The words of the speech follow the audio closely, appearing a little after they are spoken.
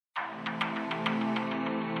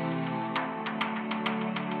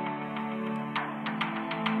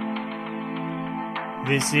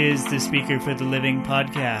This is the Speaker for the Living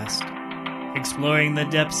podcast, exploring the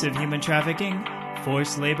depths of human trafficking,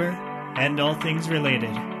 forced labor, and all things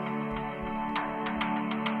related.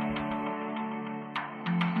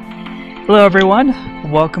 Hello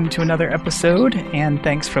everyone, welcome to another episode, and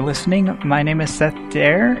thanks for listening. My name is Seth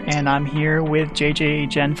Dare, and I'm here with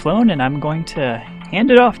JJ Genflone, and I'm going to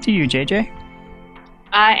hand it off to you, JJ.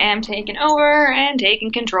 I am taking over and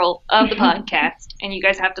taking control of the podcast, and you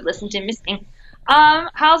guys have to listen to me sing.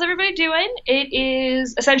 How's everybody doing? It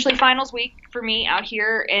is essentially finals week for me out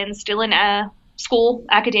here and still in school,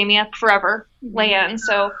 academia, forever land.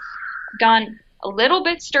 So I've gone a little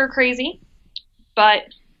bit stir crazy, but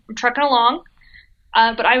I'm trucking along.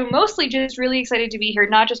 But I'm mostly just really excited to be here,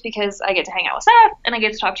 not just because I get to hang out with Seth and I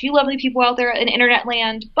get to talk to you lovely people out there in internet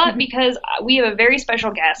land, but because we have a very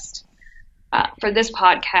special guest for this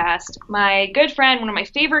podcast. My good friend, one of my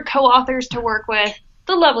favorite co-authors to work with,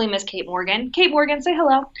 the lovely Miss Kate Morgan. Kate Morgan, say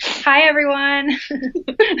hello. Hi, everyone.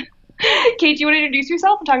 Kate, do you want to introduce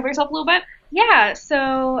yourself and talk about yourself a little bit? Yeah,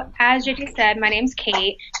 so as JJ said, my name's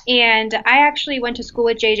Kate, and I actually went to school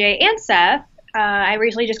with JJ and Seth. I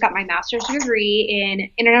recently just got my master's degree in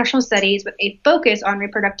international studies with a focus on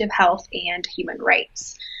reproductive health and human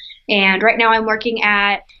rights. And right now I'm working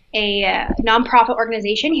at a nonprofit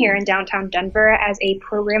organization here in downtown Denver as a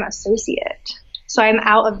program associate. So I'm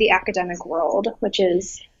out of the academic world, which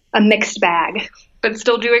is a mixed bag. But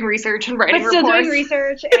still doing research and writing reports. But still doing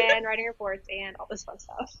research and writing reports and all this fun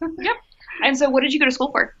stuff. Yep. And so what did you go to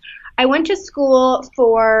school for? I went to school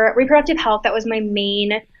for reproductive health. That was my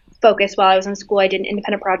main focus while I was in school. I did an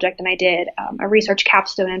independent project and I did a research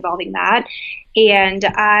capstone involving that. And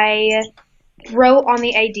I wrote on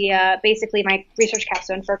the idea, basically my research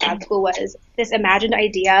capstone for grad school was this imagined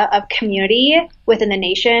idea of community within the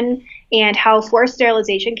nation and how forced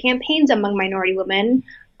sterilization campaigns among minority women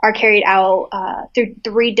are carried out through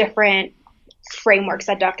three different frameworks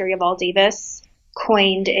that Dr. Yvonne Davis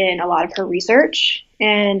coined in a lot of her research.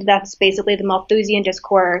 And that's basically the Malthusian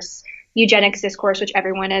discourse, eugenics discourse, which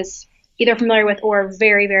everyone is either familiar with or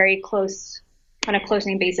very, very close on a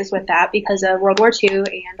close-name basis with that because of World War II and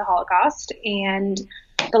the Holocaust. And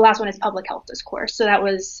the last one is public health discourse. So that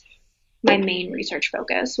was my main research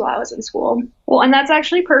focus while I was in school. Well, and that's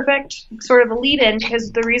actually perfect sort of a lead-in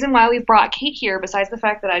because the reason why we've brought Kate here, besides the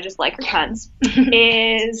fact that I just like her tons,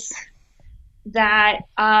 is that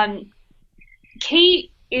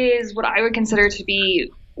Kate is what I would consider to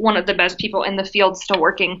be one of the best people in the field still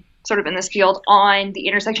working sort of in this field on the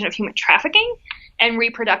intersection of human trafficking and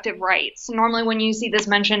reproductive rights. Normally when you see this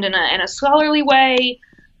mentioned in a scholarly way,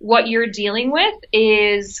 what you're dealing with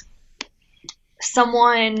is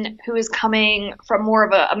someone who is coming from more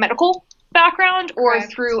of a medical background or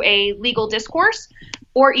through a legal discourse,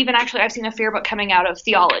 or even actually I've seen a fair bit coming out of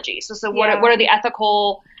theology. So what are the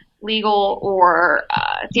ethical, legal, or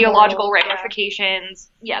theological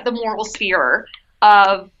ramifications, the moral sphere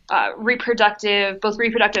of both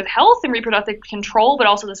reproductive health and reproductive control, but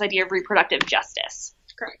also this idea of reproductive justice.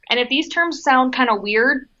 Correct. And if these terms sound kind of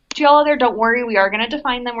weird to y'all out there, don't worry, we are going to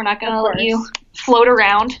define them. We're not going to let you float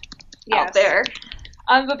around out there.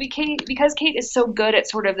 But because Kate is so good at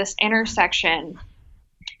sort of this intersection,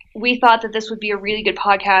 we thought that this would be a really good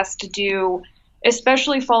podcast to do,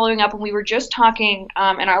 especially following up when we were just talking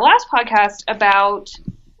in our last podcast about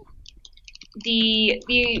the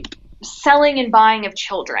selling and buying of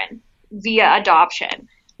children via adoption,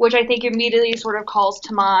 which I think immediately sort of calls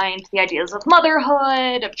to mind the ideas of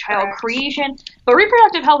motherhood, of child creation. But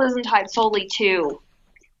reproductive health isn't tied solely to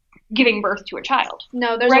giving birth to a child.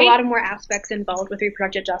 No, there's a lot of more aspects involved with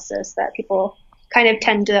reproductive justice that people kind of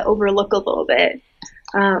tend to overlook a little bit.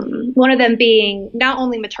 One of them being not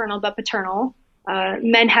only maternal but paternal,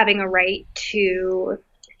 men having a right to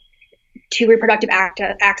reproductive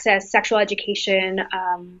access, sexual education,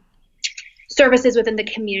 services within the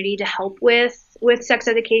community to help with sex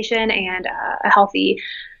education and a healthy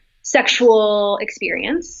sexual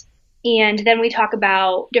experience. And then we talk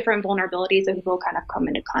about different vulnerabilities that people kind of come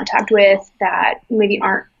into contact with that maybe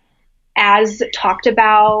aren't as talked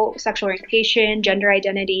about: sexual orientation, gender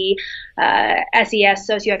identity, SES,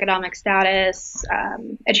 socioeconomic status,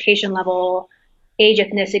 education level, age,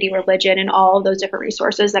 ethnicity, religion, and all of those different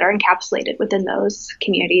resources that are encapsulated within those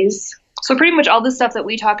communities. So pretty much all the stuff that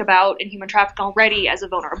we talk about in human trafficking already as a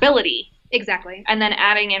vulnerability. Exactly. And then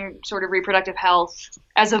adding in sort of reproductive health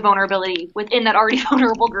as a vulnerability within that already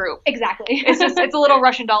vulnerable group. Exactly. It's a little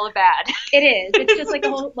Russian doll of bad. It is. It's just like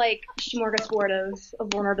a whole smorgasbord of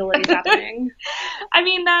vulnerabilities happening. I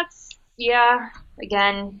mean, that's,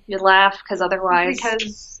 again, you laugh because otherwise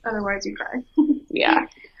you cry. Yeah.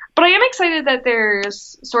 But I am excited that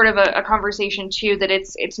there's sort of a conversation too, that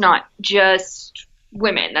it's not just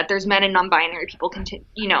women, that there's men and non-binary people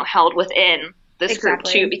held within this group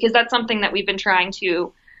too, because that's something that we've been trying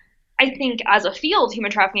to, I think as a field,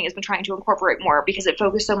 human trafficking has been trying to incorporate more, because it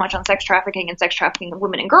focused so much on sex trafficking of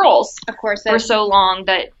women and girls. Of course. For so long,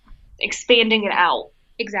 that expanding it out.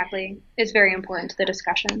 Exactly. Is very important to the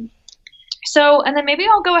discussion. So, and then maybe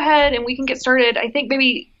I'll go ahead and we can get started. I think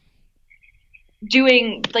maybe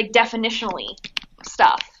doing like definitionally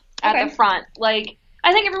stuff at the front. Like,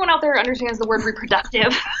 I think everyone out there understands the word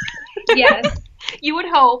reproductive. Yes. You would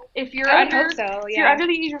hope if you're under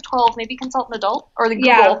the age of 12, maybe consult an adult or the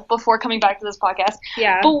Google before coming back to this podcast.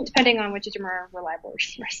 Yeah, depending on which is your more reliable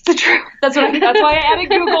source. That's why I added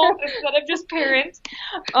Google instead of just parents.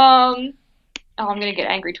 I'm gonna get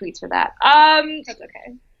angry tweets for that. That's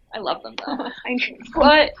okay. I love them though. I know.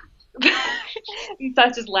 But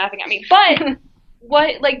that's just laughing at me. But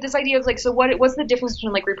what, like, this idea of like, so what's the difference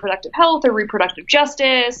between like reproductive health or reproductive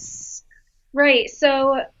justice? Right.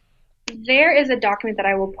 So there is a document that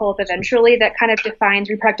I will pull up eventually that kind of defines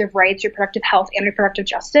reproductive rights, reproductive health, and reproductive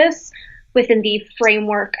justice within the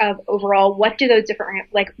framework of overall what do those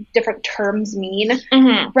different terms mean.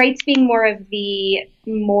 Mm-hmm. Rights being more of the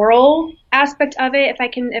moral aspect of it, if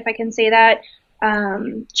I can say that.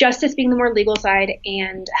 Justice being the more legal side,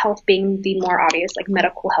 and health being the more obvious, like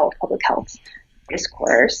medical health, public health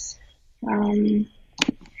discourse.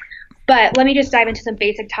 But let me just dive into some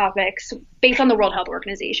basic topics based on the World Health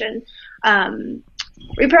Organization.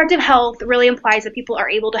 Reproductive health really implies that people are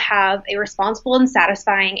able to have a responsible and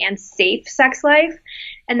satisfying and safe sex life,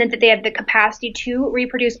 and then that they have the capacity to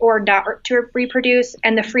reproduce or not to reproduce,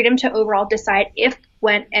 and the freedom to overall decide if,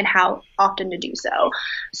 when, and how often to do so.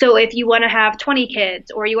 So if you want to have 20 kids,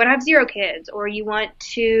 or you want to have 0 kids, or you want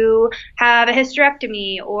to have a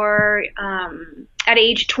hysterectomy, or at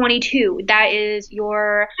age 22, that is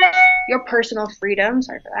your personal freedom.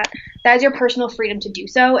 Sorry for that. That is your personal freedom to do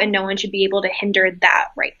so, and no one should be able to hinder that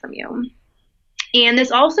right from you. And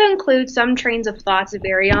this also includes some trains of thoughts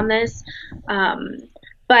vary on this,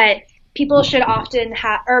 but people should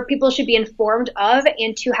be informed of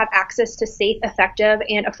and to have access to safe, effective,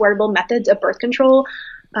 and affordable methods of birth control,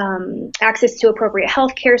 access to appropriate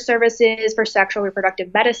health care services for sexual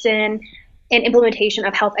reproductive medicine, and implementation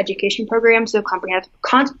of health education programs, so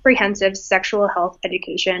comprehensive sexual health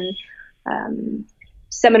education,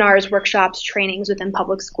 seminars, workshops, trainings within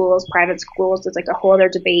public schools, private schools. It's like a whole other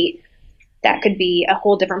debate that could be a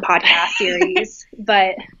whole different podcast series.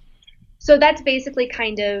 But so that's basically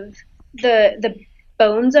kind of the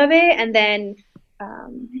bones of it. And then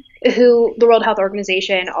who the World Health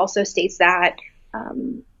Organization also states that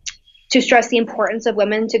to stress the importance of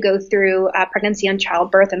women to go through pregnancy and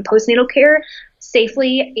childbirth and postnatal care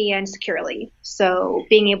safely and securely. So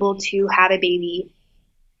being able to have a baby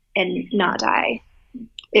and not die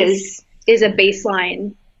is a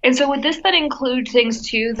baseline. And so would this then include things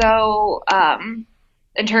too, though,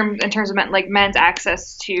 in terms of men's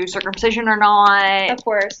access to circumcision or not? Of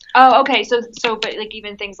course. Oh, okay. So but like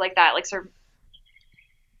even things like that, like sort of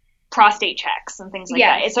prostate checks and things like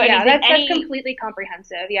that. So that's completely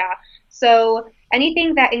comprehensive. Yeah. So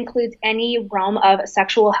anything that includes any realm of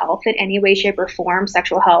sexual health in any way, shape, or form,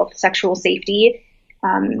 sexual health, sexual safety,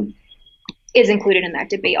 is included in that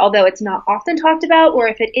debate, although it's not often talked about, or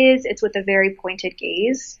if it is, it's with a very pointed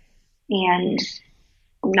gaze and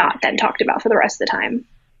not then talked about for the rest of the time.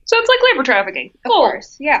 So it's like labor trafficking. Of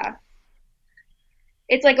course, yeah.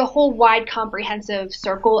 It's like a whole wide, comprehensive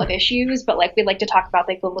circle of issues, but like we like to talk about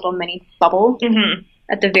like the little mini bubble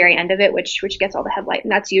at the very end of it, which gets all the headlight,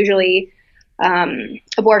 and that's usually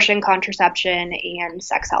abortion, contraception, and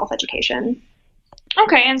sex health education.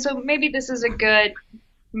 Okay, and so maybe this is a good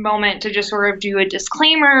moment to just sort of do a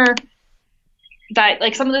disclaimer that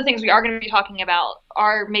like some of the things we are going to be talking about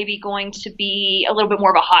are maybe going to be a little bit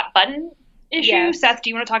more of a hot button issue. Yes. Seth, do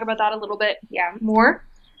you want to talk about that a little bit more?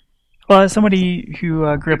 Well, as somebody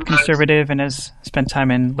who grew up conservative and has spent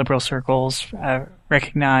time in liberal circles,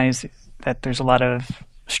 recognize that there's a lot of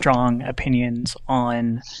strong opinions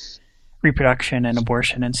on reproduction and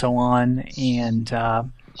abortion and so on. And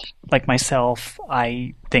like myself,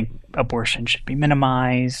 I think abortion should be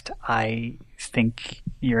minimized. I think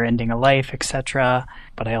you're ending a life, etc.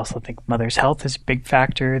 But I also think mother's health is a big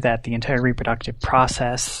factor, that the entire reproductive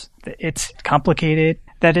process, it's complicated,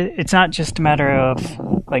 that it's not just a matter of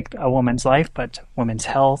like a woman's life, but women's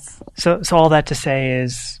health. So all that to say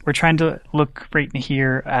is we're trying to look right in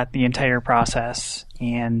here at the entire process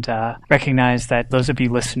and recognize that those of you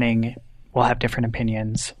listening will have different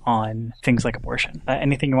opinions on things like abortion.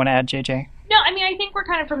 Anything you want to add, JJ? No, I I mean, I think we're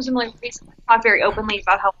kind of from similar places. We talk very openly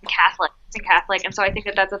about how I'm Catholic, and so I think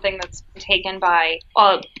that that's a thing that's taken by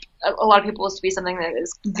a lot of people as to be something that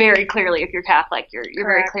is very clearly, if you're Catholic, you're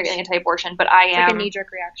very clearly anti-abortion. But I am like a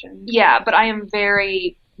knee-jerk reaction. Yeah, but I am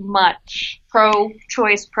very much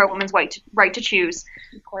pro-choice, pro-women's right to choose.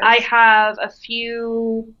 Of course. I have a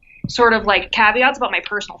few sort of like caveats about my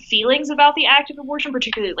personal feelings about the act of abortion,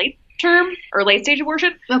 particularly late stage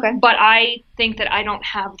abortion. Okay. But I think that I don't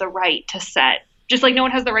have the right to set, just like no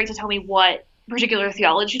one has the right to tell me what particular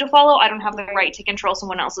theology to follow. I don't have the right to control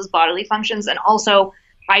someone else's bodily functions. And also,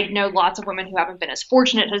 I know lots of women who haven't been as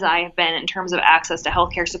fortunate as I have been in terms of access to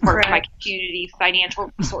healthcare support from my community,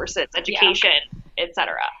 financial resources, education,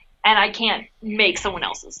 etc. And I can't make someone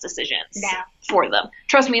else's decisions for them.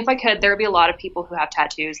 Trust me, if I could, there would be a lot of people who have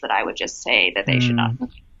tattoos that I would just say that they should not.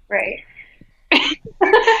 Right. And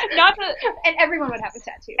everyone would have a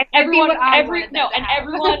tattoo. Everyone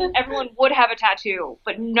would have a tattoo,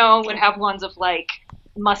 but no one would have ones of like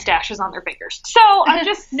mustaches on their fingers. So I'm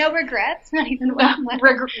just no regrets, not even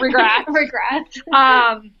regrets.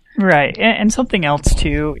 Right, and something else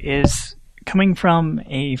too is coming from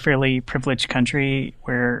a fairly privileged country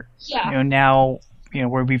where now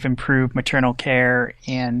where we've improved maternal care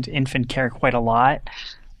and infant care quite a lot.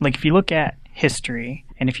 Like if you look at history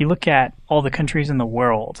and if you look at all the countries in the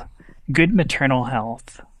world, good maternal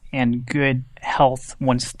health and good health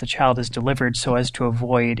once the child is delivered so as to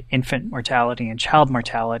avoid infant mortality and child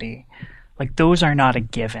mortality, like those are not a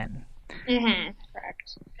given. Mm-hmm.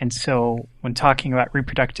 Correct. And so when talking about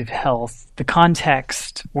reproductive health, the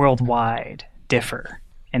context worldwide differ,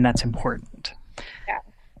 and that's important. Yeah.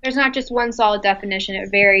 There's not just one solid definition.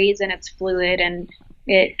 It varies and it's fluid and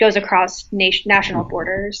it goes across national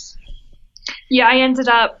borders. Yeah, I ended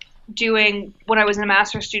up doing, when I was a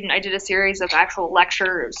master's student, I did a series of actual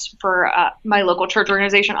lectures for my local church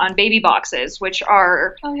organization on baby boxes, which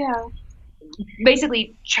are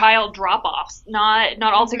basically child drop-offs, not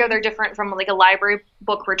altogether different from like a library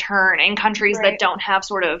book return in countries that don't have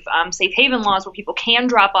sort of safe haven laws where people can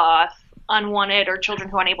drop off unwanted or children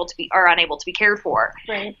who are unable to be cared for.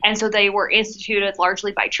 Right. And so they were instituted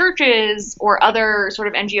largely by churches or other sort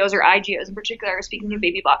of NGOs or IGOs in particular, speaking of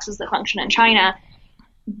baby boxes that function in China,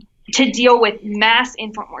 to deal with mass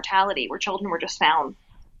infant mortality where children were just found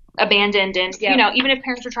abandoned and, even if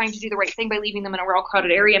parents were trying to do the right thing by leaving them in a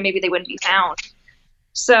well-crowded area, maybe they wouldn't be found.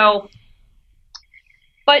 So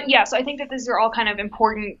I think that these are all kind of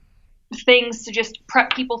important things to just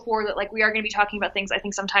prep people for, that like we are going to be talking about things. I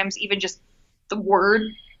think sometimes even just the word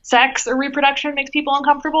sex or reproduction makes people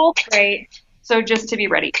uncomfortable. Right. So just to be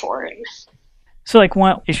ready for it. So like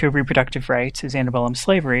one issue of reproductive rights is antebellum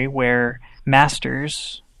slavery, where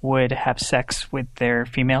masters would have sex with their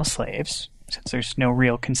female slaves, since there's no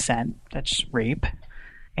real consent, that's rape,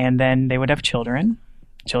 and then they would have children.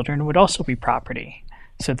 Children would also be property.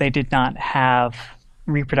 So they did not have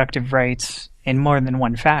reproductive rights in more than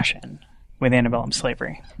one fashion with antebellum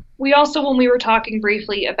slavery. We also, when we were talking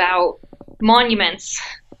briefly about monuments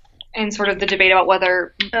and sort of the debate about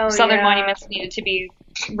whether Southern monuments needed to be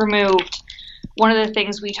removed, one of the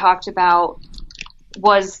things we talked about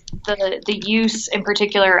was the use in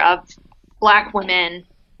particular of Black women.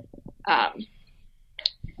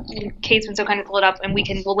 Kate's been so kind of pull it up, and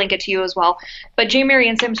we'll link it to you as well. But J.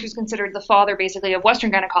 Marion Sims, who's considered the father basically of Western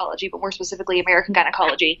gynecology, but more specifically American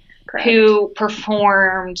gynecology, Correct. Who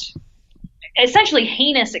performed essentially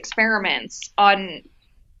heinous experiments on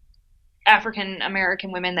African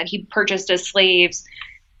American women that he purchased as slaves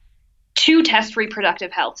to test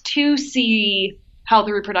reproductive health, to see how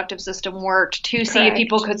the reproductive system worked, to see if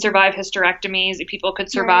people could survive hysterectomies, if people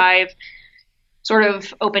could survive sort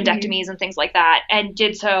of appendectomies and things like that, and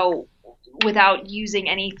did so without using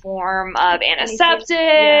any form of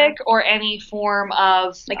antiseptic or any form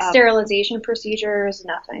of sterilization procedures,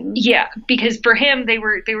 nothing. Yeah, because for him they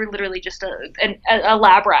were literally just a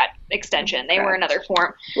lab rat extension. They were another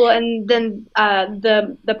form. Well, and then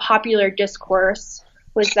the popular discourse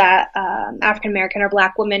was that African American or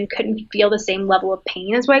Black women couldn't feel the same level of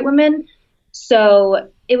pain as white women, so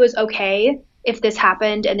it was okay if this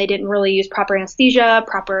happened and they didn't really use proper anesthesia,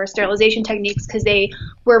 proper sterilization techniques, because they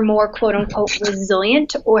were more quote-unquote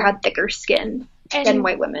resilient or had thicker skin than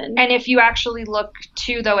white women. And if you actually look,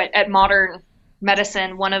 too, though, at modern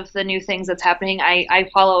medicine, one of the new things that's happening, I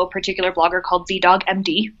follow a particular blogger called ZDog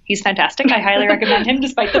MD. He's fantastic. I highly recommend him,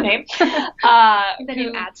 despite the name.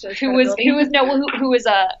 Who was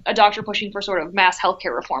a doctor pushing for sort of mass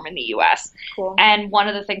healthcare reform in the U.S. Cool. And one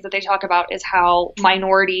of the things that they talk about is how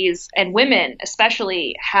minorities and women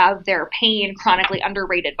especially have their pain chronically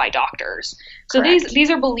underrated by doctors. So these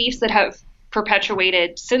are beliefs that have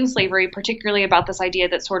perpetuated since slavery, particularly about this idea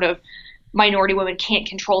that sort of minority women can't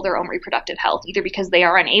control their own reproductive health, either because they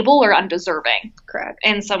are unable or undeserving. Correct.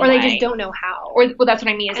 In some way. way. Or they just don't know how. Or, well, that's what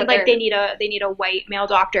I mean. Is and that like they need a white male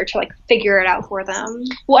doctor to like figure it out for them.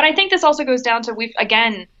 Well, and I think this also goes down to, we've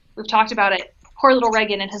talked about it, poor little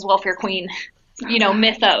Reagan and his welfare queen,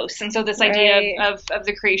 mythos. And so this idea of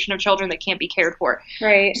the creation of children that can't be cared for.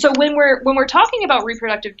 Right. So when we're talking about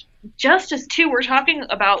reproductive justice too, we're talking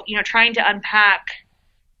about, trying to unpack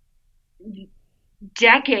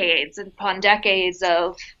decades upon decades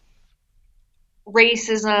of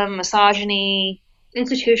racism, misogyny,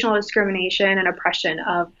 institutional discrimination, and oppression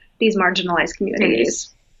of these marginalized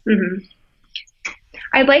communities. Mm-hmm.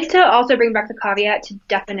 I'd like to also bring back the caveat to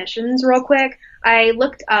definitions real quick. I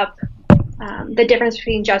looked up the difference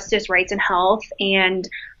between justice, rights, and health, and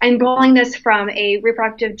I'm pulling this from a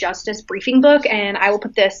reproductive justice briefing book, and I will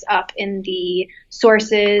put this up in the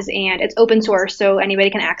sources, and it's open source, so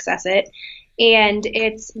anybody can access it. And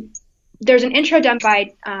there's an intro done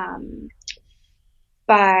by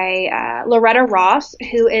Loretta Ross,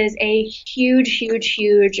 who is a huge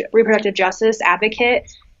reproductive justice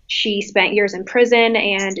advocate. She spent years in prison,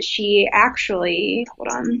 and she actually, hold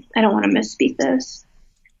on, I don't want to misspeak this.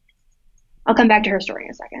 I'll come back to her story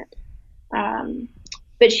in a second.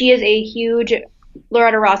 But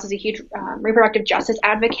Loretta Ross is a huge reproductive justice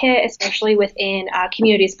advocate, especially within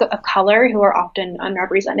communities of color who are often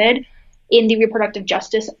unrepresented in the reproductive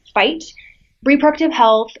justice fight. Reproductive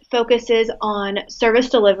health focuses on service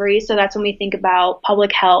delivery, so that's when we think about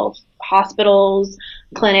public health, hospitals,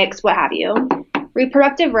 clinics, what have you.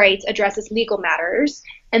 Reproductive rights addresses legal matters,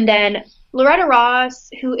 and then Loretta Ross,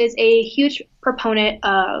 who is a huge proponent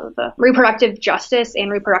of reproductive justice and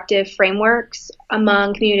reproductive frameworks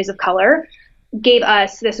among communities of color, gave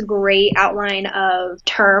us this great outline of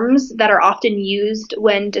terms that are often used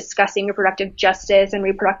when discussing reproductive justice and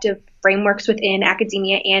reproductive frameworks within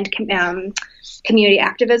academia and community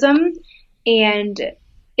activism. And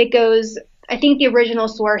it goes, I think the original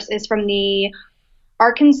source is from the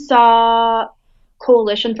Arkansas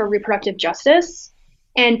Coalition for Reproductive Justice.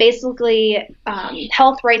 And basically,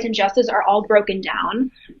 health, rights, and justice are all broken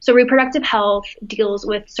down. So reproductive health deals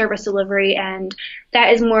with service delivery, and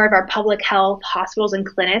that is more of our public health, hospitals, and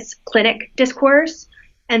clinic discourse.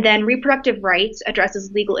 And then reproductive rights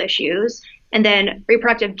addresses legal issues. And then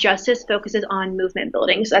reproductive justice focuses on movement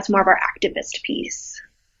building. So that's more of our activist piece.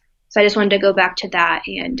 So I just wanted to go back to that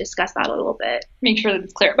and discuss that a little bit. Make sure that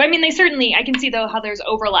it's clear. But I mean, I can see though how there's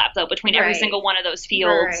overlap though between every single one of those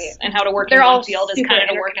fields and how to work in one field is kind of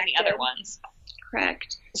to work in the other ones.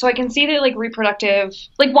 Correct. So I can see that like reproductive,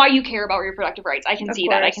 like why you care about reproductive rights. I can see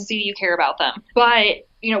that. I can see that you care about them. But,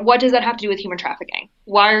 what does that have to do with human trafficking?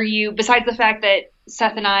 Why are you, besides the fact that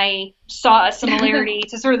Seth and I saw a similarity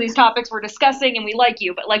to sort of these topics we're discussing and we like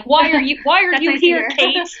you, but like why are you here,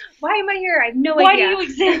 Kate? Why am I here? I have no idea. Why do you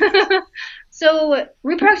exist? So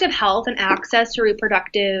reproductive health and access to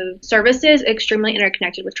reproductive services extremely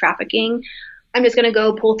interconnected with trafficking. I'm just going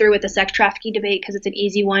to pull through with the sex trafficking debate because it's an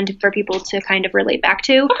easy one for people to kind of relate back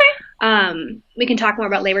to. Okay. We can talk more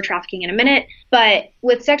about labor trafficking in a minute, but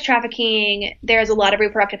with sex trafficking, there's a lot of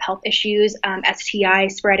reproductive health issues, STI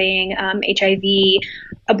spreading, HIV,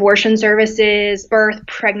 abortion services, birth,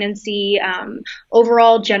 pregnancy,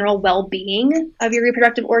 overall general well-being of your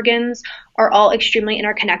reproductive organs are all extremely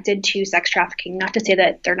interconnected to sex trafficking. Not to say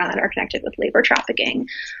that they're not interconnected with labor trafficking,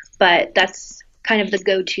 but that's kind of the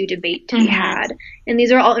go-to debate to be had. And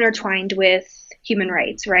these are all intertwined with human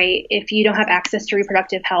rights, right? If you don't have access to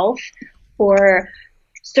reproductive health or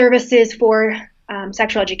services for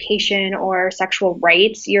sexual education or sexual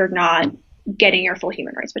rights, you're not getting your full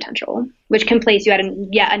human rights potential, which can place you at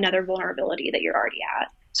yet another vulnerability that you're already at.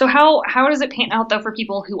 So how does it pan out, though, for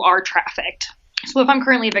people who are trafficked? So if I'm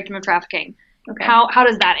currently a victim of trafficking, how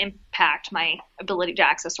does that impact my ability to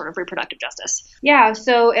access sort of reproductive justice? Yeah,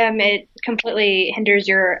 so it completely hinders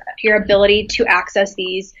your ability to access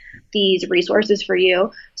these resources for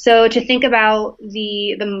you. So to think about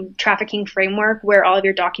the trafficking framework where all of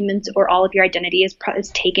your documents or all of your identity is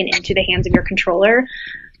taken into the hands of your controller,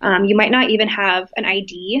 you might not even have an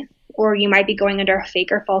ID, or you might be going under a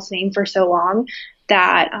fake or false name for so long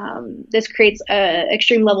that this creates an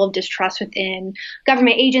extreme level of distrust within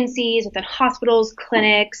government agencies, within hospitals,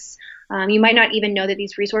 clinics. You might not even know that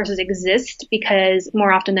these resources exist because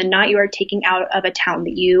more often than not, you are taken out of a town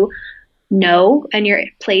that you know and you're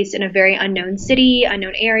placed in a very unknown city,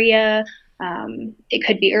 unknown area. It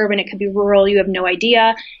could be urban, it could be rural, you have no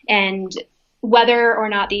idea. And whether or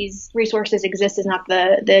not these resources exist is not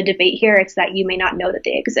the debate here. It's that you may not know that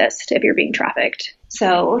they exist if you're being trafficked.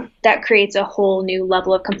 So that creates a whole new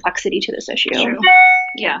level of complexity to this issue. True.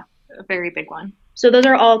 Yeah, a very big one. So those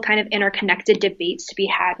are all kind of interconnected debates to be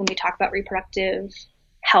had when we talk about reproductive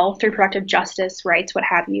health, reproductive justice, rights, what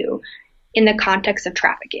have you, in the context of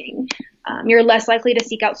trafficking. You're less likely to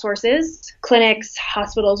seek out sources, clinics,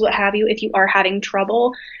 hospitals, what have you, if you are having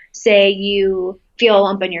trouble. Say you feel a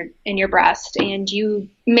lump in your breast and you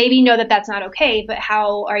maybe know that that's not okay, but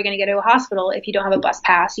how are you going to get to a hospital if you don't have a bus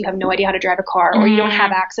pass, you have no idea how to drive a car, or you don't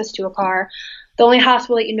have access to a car? The only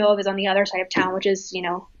hospital that you know of is on the other side of town, which is,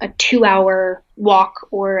 a 2-hour walk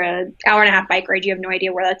or an hour and a half bike ride. You have no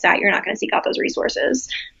idea where that's at. You're not going to seek out those resources.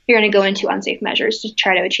 You're going to go into unsafe measures to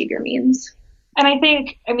try to achieve your means. And I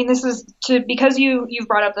think, this is because you've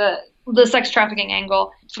brought up the sex trafficking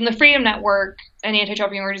angle from the Freedom Network, an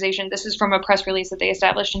anti-trafficking organization. This is from a press release that they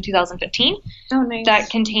established in 2015. Oh, nice. That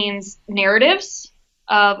contains narratives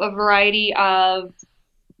of a variety of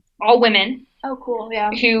all women. Oh, cool.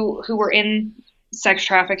 Yeah. Who were in sex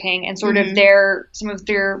trafficking and sort of some of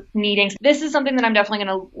their needings. This is something that I'm definitely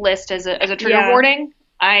going to list as a trigger warning.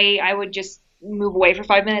 I would just move away for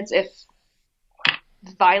 5 minutes if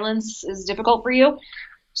violence is difficult for you.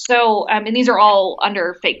 So, and these are all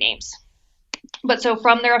under fake names. But so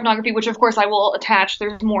from their ethnography, which of course I will attach,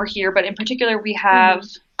 there's more here, but in particular we have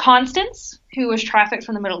Constance, who was trafficked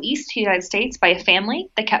from the Middle East to the United States by a family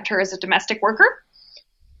that kept her as a domestic worker.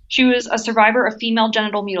 She was a survivor of female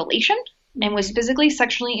genital mutilation and was physically,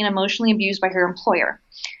 sexually, and emotionally abused by her employer.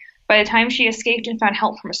 By the time she escaped and found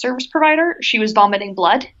help from a service provider, she was vomiting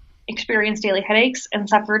blood, experienced daily headaches, and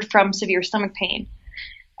suffered from severe stomach pain.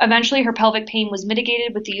 Eventually, her pelvic pain was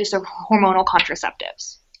mitigated with the use of hormonal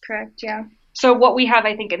contraceptives. Correct, yeah. So what we have,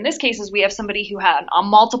 I think, in this case is we have somebody who had, on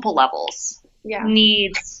multiple levels,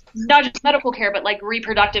 needs not just medical care, but like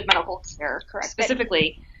reproductive medical care,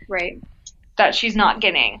 specifically. Right. That she's not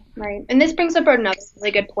getting. Right. And this brings up another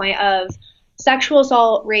really good point of sexual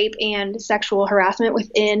assault, rape, and sexual harassment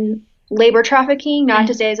within labor trafficking. Not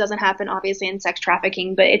to say this doesn't happen, obviously, in sex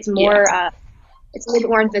trafficking, but it's more, it's a little bit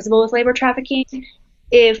more invisible with labor trafficking.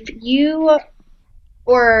 If you,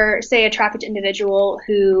 or say a trafficked individual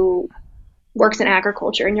who works in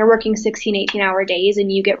agriculture and you're working 16, 18-hour days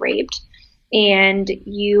and you get raped and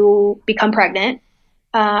you become pregnant,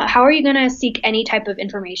 how are you going to seek any type of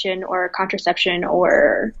information or contraception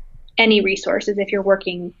or any resources if you're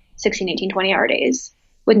working 16, 18, 20-hour days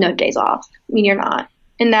with no days off? You're not.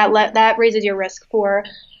 And that raises your risk for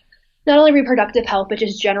not only reproductive health, but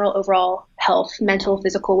just general overall health, mental,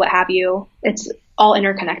 physical, what have you. It's all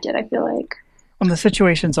interconnected, I feel like. Well, the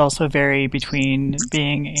situations also vary between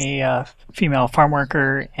being a female farm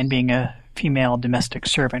worker and being a female domestic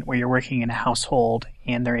servant, where you're working in a household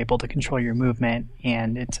and they're able to control your movement,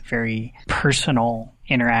 and it's a very personal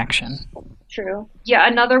interaction. True. Yeah,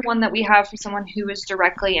 another one that we have from someone who is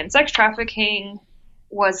directly in sex trafficking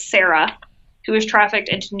was Sarah, who was trafficked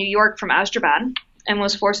into New York from Azerbaijan and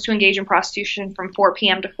was forced to engage in prostitution from 4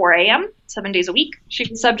 p.m. to 4 a.m., 7 days a week. She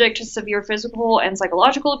was subject to severe physical and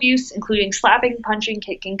psychological abuse, including slapping, punching,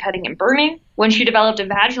 kicking, cutting, and burning. When she developed a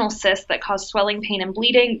vaginal cyst that caused swelling, pain, and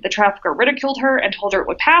bleeding, the trafficker ridiculed her and told her it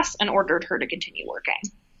would pass and ordered her to continue working.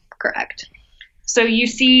 Correct. So you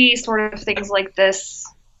see sort of things like this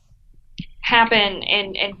happen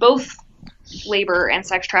in both labor and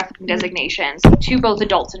sex trafficking designations to both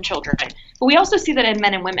adults and children. But we also see that in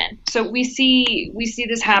men and women. So we see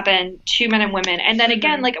this happen to men and women. And then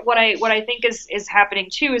again, like what I think is happening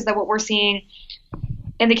too is that what we're seeing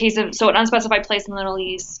in the case of an unspecified place in the Middle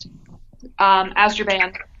East,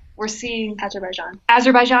 Azerbaijan. We're seeing Azerbaijan is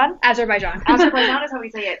how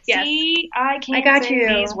we say it. Yes. See, I can't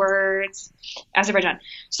say these words. Azerbaijan.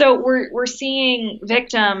 So we're seeing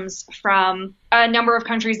victims from a number of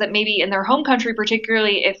countries that maybe in their home country,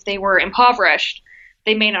 particularly if they were impoverished,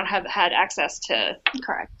 they may not have had access to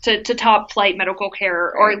top flight medical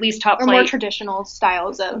care, or at least top flight more traditional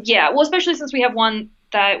styles of. Yeah, well, especially since we have one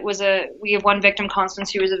victim,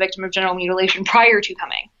 Constance, who was a victim of genital mutilation prior to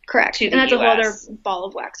coming. Correct. To the and that's US. a whole other ball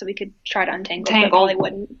of wax, so we could try to untangle, but probably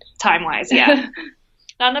wouldn't. Time-wise, yeah.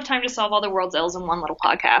 Not enough time to solve all the world's ills in one little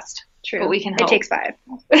podcast. True. But we can help. It takes 5.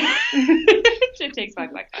 It takes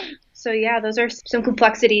 5 by 5. So yeah, those are some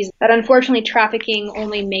complexities that unfortunately trafficking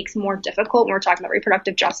only makes more difficult when we're talking about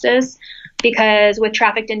reproductive justice, because with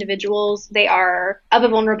trafficked individuals, they are of a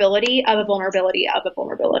vulnerability.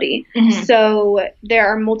 Mm-hmm. So there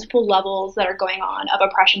are multiple levels that are going on of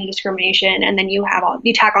oppression and discrimination, and then you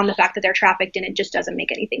tack on the fact that they're trafficked, and it just doesn't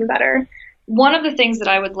make anything better. One of the things that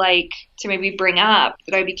I would like to maybe bring up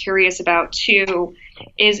that I'd be curious about too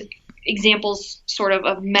is examples sort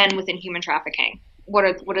of men within human trafficking?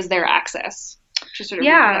 What is their access to sort of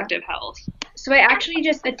reproductive health? So I actually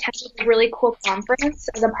just attended a really cool conference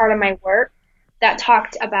as a part of my work that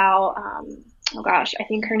talked about, I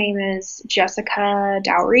think her name is Jessica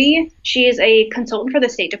Dowry. She is a consultant for the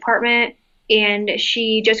State Department, and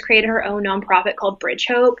she just created her own nonprofit called Bridge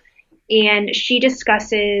Hope. And she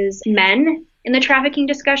discusses men in the trafficking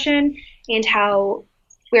discussion and how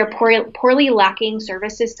we are poorly lacking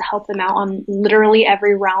services to help them out on literally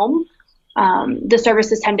every realm. The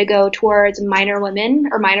services tend to go towards minor women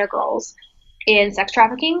or minor girls in sex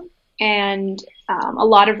trafficking, and a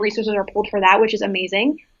lot of resources are pulled for that, which is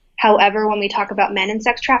amazing. However, when we talk about men in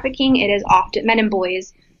sex trafficking, it is often men and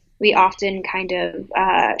boys. We often kind of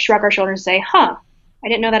shrug our shoulders and say, I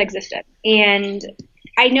didn't know that existed. And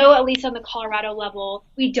I know at least on the Colorado level,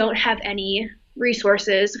 we don't have any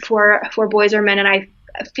resources for boys or men, and I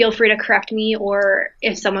feel free to correct me, or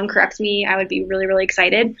if someone corrects me, I would be really, really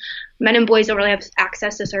excited. Men and boys don't really have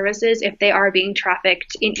access to services if they are being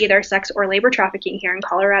trafficked in either sex or labor trafficking here in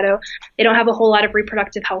Colorado. They don't have a whole lot of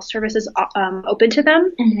reproductive health services open to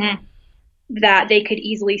them that they could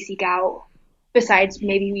easily seek out, besides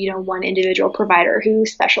maybe, one individual provider who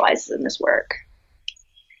specializes in this work.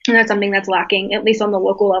 And that's something that's lacking, at least on the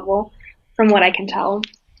local level, from what I can tell.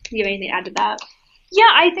 Do you have anything to add to that? Yeah,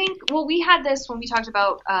 I think, we had this when we talked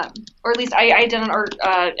about, or at least I did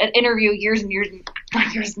an interview years and years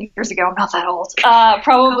ago, I'm not that old,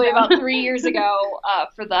 probably about 3 years ago,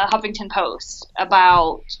 for the Huffington Post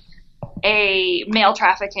about a male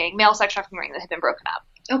sex trafficking ring that had been broken up.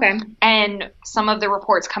 Okay. And some of the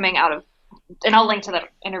reports coming out of, and I'll link to that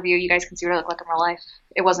interview, you guys can see what I look like in real life.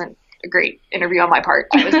 It wasn't a great interview on my part.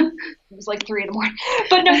 It was like 3 a.m.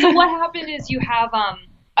 But no, so what happened is you have,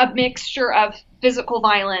 a mixture of physical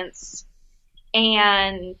violence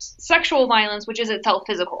and sexual violence, which is itself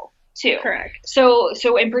physical too. Correct. So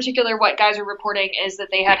in particular, what guys are reporting is that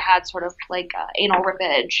they had sort of like anal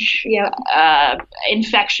rippage,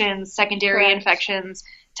 infections, secondary infections,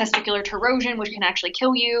 testicular erosion, which can actually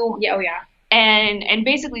kill you. Yeah. Oh yeah. And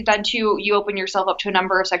basically then too, you open yourself up to a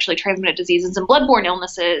number of sexually transmitted diseases and bloodborne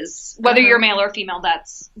illnesses. Whether you're male or female,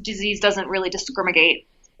 that's disease doesn't really discriminate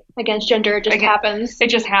against gender. It just happens. It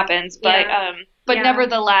just happens. But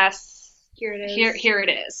nevertheless, here it is. Here it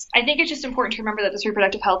is. I think it's just important to remember that this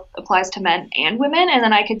reproductive health applies to men and women, and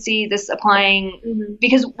then I could see this applying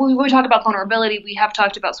because when we talk about vulnerability, we have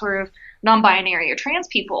talked about sort of non-binary or trans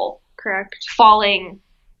people, correct, falling,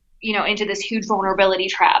 into this huge vulnerability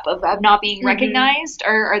trap of not being recognized.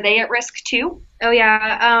 Are they at risk too? Oh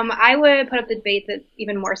yeah. I would put up the debate that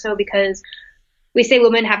even more so, because we say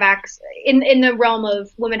women have access in the realm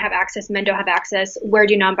of women have access, men don't have access. Where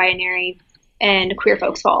do non-binary and queer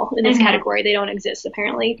folks fall in this category? They don't exist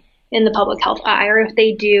apparently in the public health eye, or if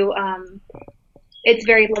they do, it's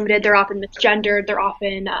very limited. They're often misgendered. They're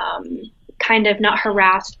often kind of not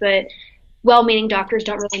harassed, but well-meaning doctors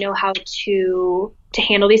don't really know how to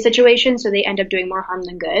handle these situations, so they end up doing more harm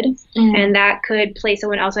than good. And that could place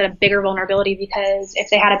someone else at a bigger vulnerability, because if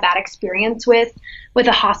they had a bad experience with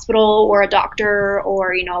a hospital or a doctor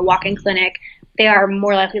or, a walk-in clinic, they are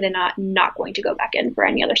more likely than not going to go back in for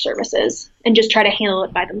any other services and just try to handle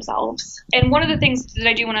it by themselves. And one of the things that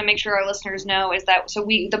I do want to make sure our listeners know is that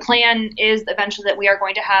the plan is eventually that we are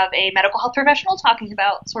going to have a medical health professional talking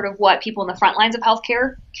about sort of what people in the front lines of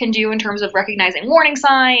healthcare can do in terms of recognizing warning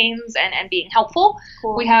signs and being helpful.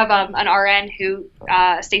 Cool. We have an RN who,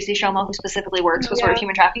 Stacey Shomo, who specifically works with sort of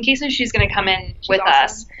human trafficking cases. She's going to come in with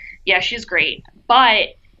us. Yeah, she's great.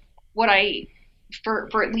 But what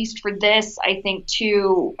for at least for this, I think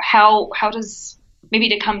too, how does, maybe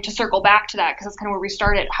to circle back to that, because that's kind of where we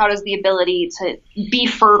started, how does the ability to be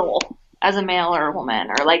fertile as a male or a woman,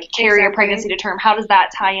 or like carry a pregnancy to term, how does that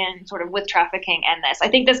tie in sort of with trafficking and this? I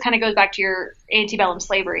think this kind of goes back to your antebellum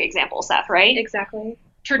slavery example, Seth, right? Exactly.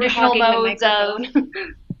 Traditional modes of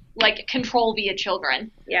like control via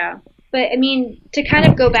children. Yeah. But I mean, to kind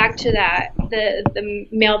of go back to that, the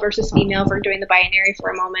male versus female, for doing the binary for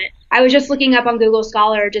a moment, I was just looking up on Google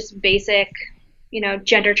Scholar just basic,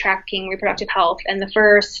 gender trafficking, reproductive health, and the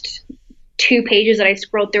first 2 pages that I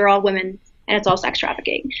scrolled through are all women, and it's all sex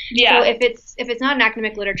trafficking. Yeah. So if it's not in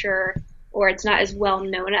academic literature, or it's not as well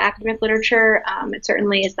known in academic literature, it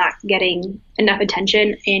certainly is not getting enough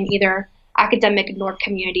attention in either academic nor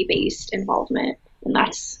community-based involvement, and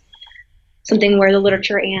that's something where the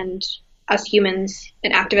literature and us humans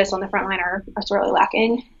and activists on the front line are sorely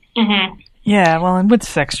lacking. Yeah, well, and with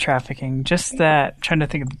sex trafficking, just that, trying to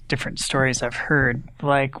think of the different stories I've heard,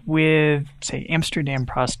 like with, say, Amsterdam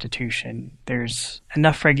prostitution, there's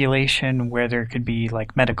enough regulation where there could be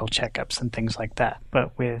like medical checkups and things like that.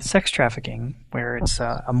 But with sex trafficking, where it's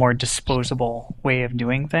a more disposable way of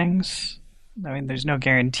doing things, I mean, there's no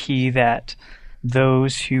guarantee that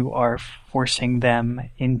those who are forcing them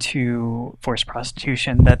into forced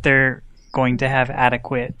prostitution, that they're going to have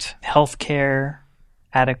adequate health care,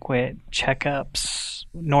 adequate checkups,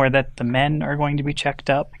 nor that the men are going to be checked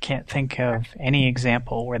up. I can't think of any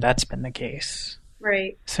example where that's been the case.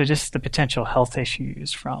 Right. So just the potential health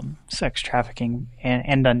issues from sex trafficking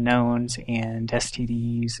and unknowns and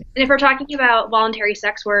STDs. And if we're talking about voluntary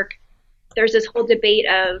sex work, there's this whole debate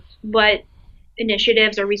of what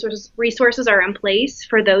initiatives or resources are in place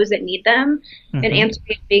for those that need them. And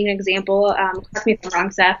Amsterdam being an example, correct me if I'm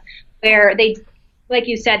wrong, Seth, where they, like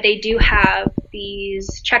you said, they do have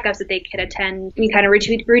these checkups that they can attend, any kind of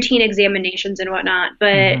routine examinations and whatnot.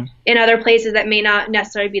 But in other places that may not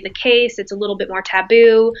necessarily be the case, it's a little bit more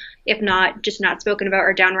taboo, if not just not spoken about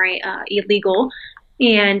or downright illegal.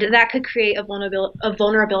 And that could create a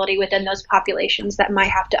vulnerability within those populations that might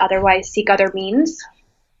have to otherwise seek other means,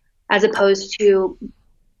 as opposed to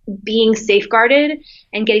being safeguarded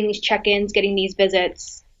and getting these check-ins, getting these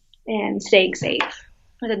visits, and staying safe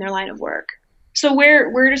within their line of work. So where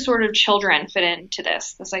do sort of children fit into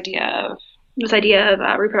this idea of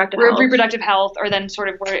reproductive health, or then sort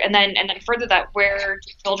of where, and then further that, where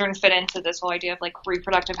do children fit into this whole idea of like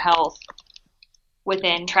reproductive health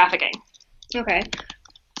within trafficking? Okay,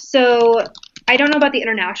 so I don't know about the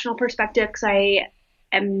international perspective because I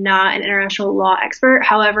am not an international law expert.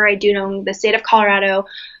 However, I do know the state of Colorado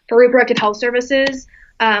for reproductive health services,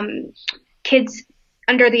 kids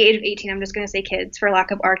under the age of 18, I'm just going to say kids for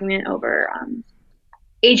lack of argument over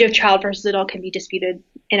age of child versus adult can be disputed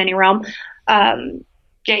in any realm.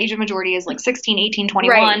 Age of majority is like 16, 18, 21,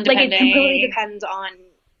 right. depending. Like it completely depends on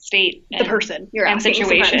state the person you're and asking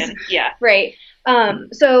situation. Sometimes. Yeah. Right.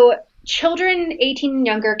 So children 18 and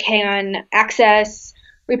younger can access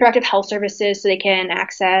reproductive health services, so they can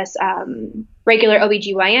access regular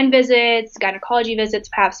OBGYN visits, gynecology visits,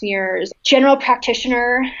 pap smears, general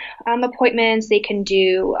practitioner appointments. They can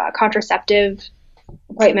do contraceptive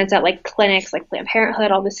appointments at like clinics like Planned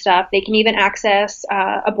Parenthood, all this stuff. They can even access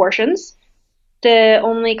abortions. The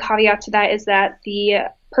only caveat to that is that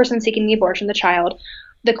the person seeking the abortion, the child,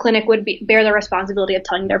 the clinic would bear the responsibility of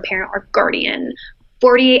telling their parent or guardian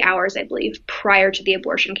 48 hours, I believe, prior to the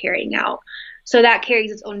abortion carrying out. So that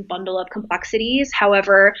carries its own bundle of complexities.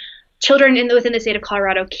 However, children within the state of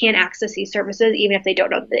Colorado can access these services even if they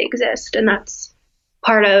don't know that they exist. And that's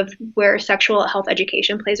part of where sexual health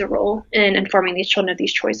education plays a role in informing these children of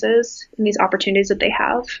these choices and these opportunities that they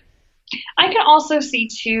have. I can also see,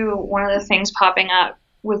 too, one of the things popping up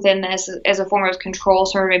within this as a form of control,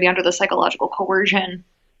 sort of maybe under the psychological coercion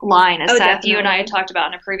line, as Seth, definitely. You and I had talked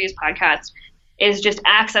about in a previous podcast, is just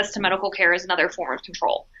access to medical care is another form of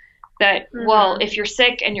control. That, well, if you're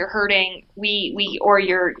sick and you're hurting, or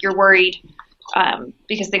you're worried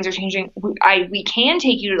because things are changing, we can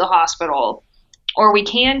take you to the hospital, or we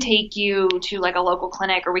can take you to like a local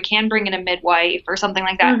clinic, or we can bring in a midwife or something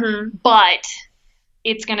like that. But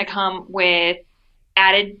it's going to come with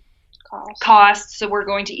added costs. So we're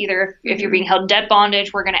going to either, if you're being held in debt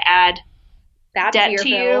bondage, we're going to add That's debt to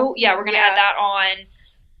you. Yeah, we're going to add that on.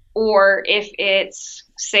 Or if it's,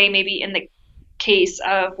 say, maybe in the case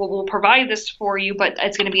of, well, we'll provide this for you, but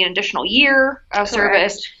it's going to be an additional year of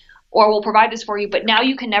service, or we'll provide this for you, but now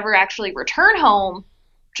you can never actually return home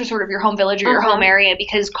to sort of your home village or your home area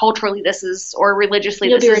because culturally this is, or religiously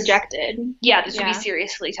You'll this be is rejected. Yeah, this would be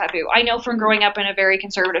seriously taboo. I know from growing up in a very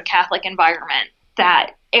conservative Catholic environment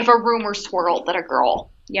that if a rumor swirled that a girl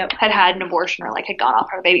had an abortion or like had gone off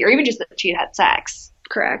her baby, or even just that she had sex.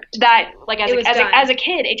 Correct. That, like, as a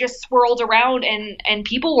kid, it just swirled around and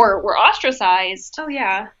people were ostracized. Oh,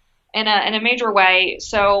 yeah. In a major way.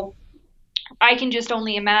 So I can just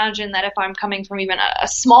only imagine that if I'm coming from even a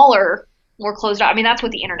smaller, more closed off, I mean, that's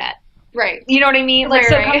with the internet. Right. You know what I mean? Like,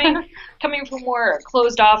 right. So coming from more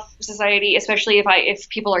closed off society, especially if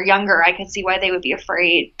people are younger, I could see why they would be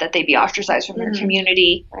afraid that they'd be ostracized from their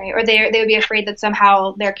community. Right. Or they would be afraid that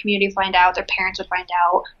somehow their community would find out, their parents would find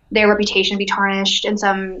out, their reputation would be tarnished. In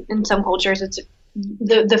some cultures, it's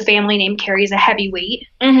the family name carries a heavy weight.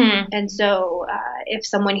 And so if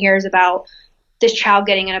someone hears about this child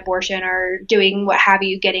getting an abortion or doing what have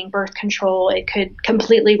you, getting birth control, it could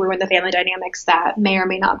completely ruin the family dynamics that may or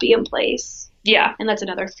may not be in place. Yeah. And that's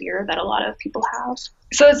another fear that a lot of people have.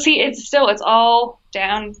 So it's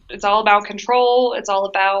all about control. It's all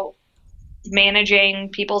about managing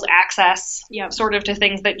people's access sort of to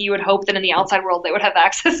things that you would hope that in the outside world they would have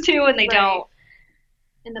access to, and they don't.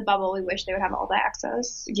 In the bubble, we wish they would have all the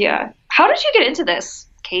access. Yeah. How did you get into this,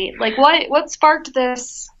 Kate? Like, what sparked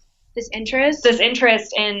this interest? This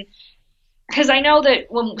interest in, because I know that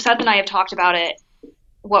when Seth and I have talked about it,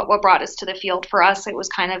 what brought us to the field for us, it was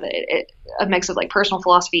kind of a mix of like personal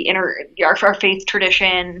philosophy, our faith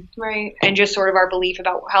tradition, right, and just sort of our belief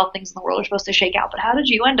about how things in the world are supposed to shake out. But how did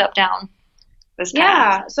you end up down this path?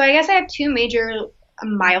 Yeah, so I guess I have two major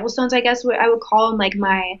milestones, I guess what I would call them, like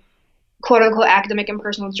my quote-unquote academic and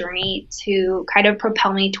personal journey to kind of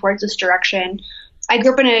propel me towards this direction. I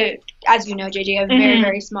grew up in as you know, JJ, a very,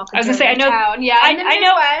 very small conservative town. Yeah, I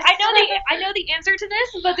know the answer to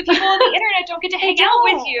this, but the people on the internet don't get to hang out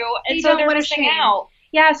with you, and so they're missing out.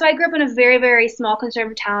 Yeah, so I grew up in a very, very small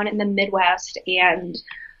conservative town in the Midwest, and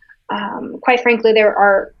quite frankly,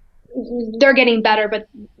 they're getting better, but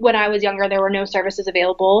when I was younger, there were no services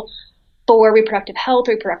available for reproductive health,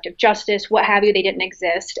 reproductive justice, what have you. They didn't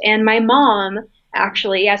exist. And my mom,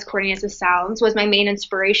 actually, as corny as this sounds, was my main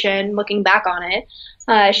inspiration looking back on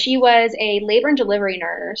it. She was a labor and delivery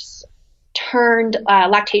nurse turned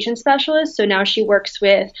lactation specialist. So now she works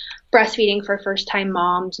with breastfeeding for first-time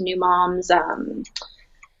moms, new moms,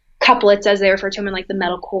 couplets, as they refer to them in like the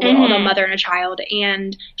medical world, a mother and a child.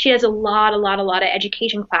 And she has a lot of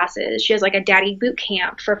education classes. She has like a daddy boot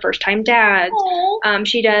camp for first-time dads.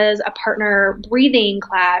 She does a partner breathing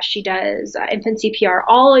class. She does infant CPR,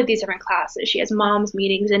 all of these different classes. She has moms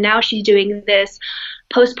meetings, and now she's doing this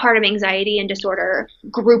postpartum anxiety and disorder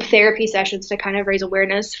group therapy sessions to kind of raise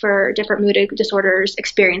awareness for different mood disorders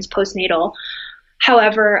experienced postnatal.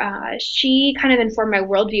 However, she kind of informed my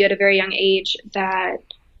worldview at a very young age that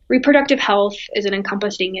reproductive health is an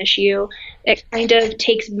encompassing issue. It kind of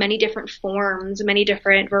takes many different forms, many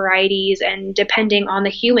different varieties, and depending on the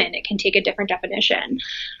human, it can take a different definition.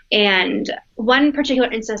 And one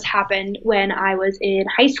particular instance happened when I was in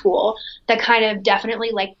high school that kind of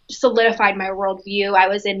definitely like solidified my worldview. I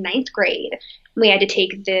was in 9th grade. We had to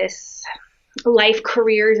take this life,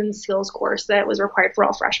 careers, and skills course that was required for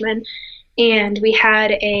all freshmen. And we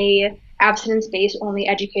had a abstinence-based only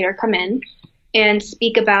educator come in and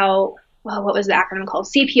speak about, well, what was the acronym called?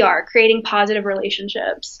 CPR, creating positive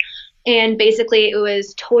relationships. And basically it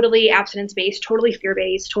was totally abstinence-based, totally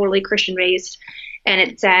fear-based, totally Christian-based. And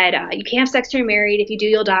it said, you can't have sex till you're married. If you do,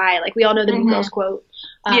 you'll die. Like we all know the Mean Girls quote.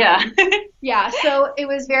 Yeah. So it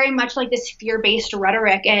was very much like this fear-based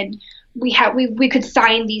rhetoric. And we could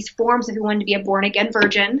sign these forms if we wanted to be a born-again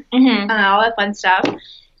virgin and all that fun stuff.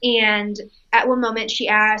 And at one moment, she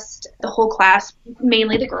asked the whole class,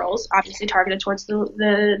 mainly the girls, obviously targeted towards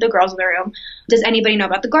the girls in the room, does anybody know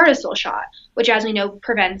about the Gardasil shot, which, as we know,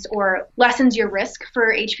 prevents or lessens your risk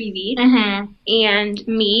for HPV? And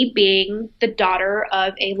me, being the daughter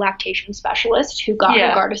of a lactation specialist who got the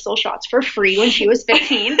Gardasil shots for free when she was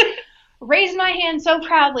 15, raised my hand so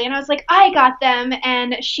proudly, and I was like, I got them.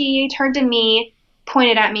 And she turned to me,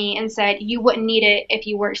 pointed at me, and said, you wouldn't need it if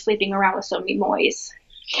you weren't sleeping around with so many boys.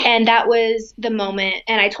 And that was the moment.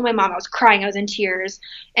 And I told my mom, I was crying, I was in tears.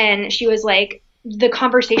 And she was like, the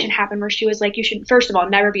conversation happened where she was like, you should, first of all,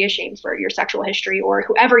 never be ashamed for your sexual history or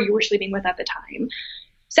whoever you were sleeping with at the time.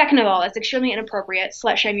 Second of all, that's extremely inappropriate,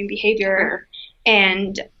 slut-shaming behavior.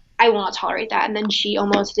 And I will not tolerate that. And then she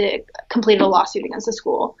almost completed a lawsuit against the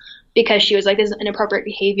school because she was like, this is inappropriate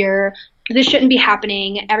behavior. This shouldn't be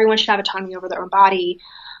happening. Everyone should have autonomy over their own body.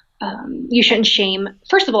 You shouldn't shame,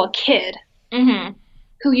 first of all, a kid.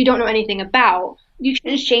 Who you don't know anything about. You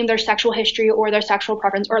shouldn't shame their sexual history or their sexual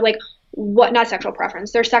preference or like what, not sexual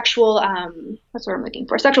preference, their sexual, that's what I'm looking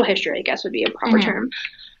for. Sexual history, I guess would be a proper term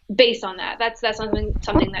based on that. That's something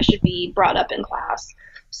that should be brought up in class.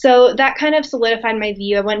 So that kind of solidified my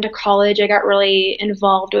view. I went to college. I got really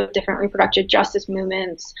involved with different reproductive justice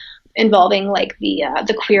movements involving like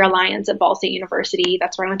the Queer Alliance at Ball State University.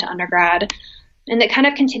 That's where I went to undergrad. And it kind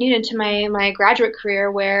of continued into my graduate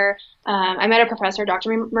career where I met a professor,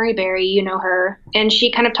 Dr. Marie Berry, you know her, and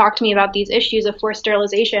she kind of talked to me about these issues of forced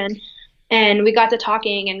sterilization. And we got to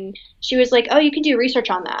talking, and she was like, oh, you can do research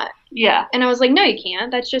on that. Yeah. And I was like, no, you can't.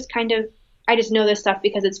 That's just kind of, I just know this stuff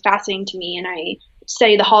because it's fascinating to me, and I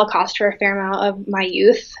studied the Holocaust for a fair amount of my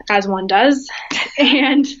youth, as one does.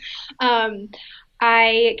 And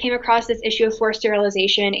I came across this issue of forced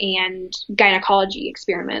sterilization and gynecology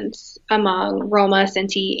experiments among Roma,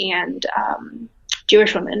 Sinti, and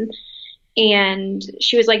Jewish women. And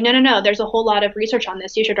she was like, no, there's a whole lot of research on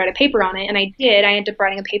this. You should write a paper on it. And I did. I ended up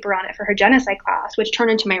writing a paper on it for her genocide class, which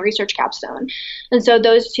turned into my research capstone. And so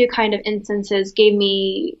those two kind of instances gave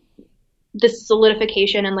me the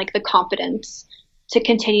solidification and like the confidence to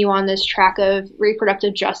continue on this track of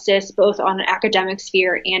reproductive justice, both on an academic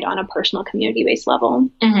sphere and on a personal community-based level.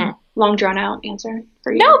 Mm-hmm. Long drawn out answer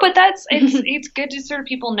for you. No, but it's good to sort of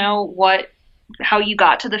people know how you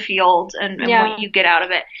got to the field and what you get out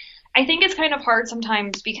of it. I think it's kind of hard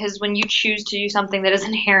sometimes because when you choose to do something that is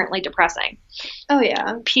inherently depressing. Oh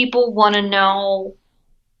yeah. People want to know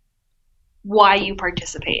why you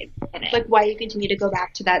participate in it. Like why you continue to go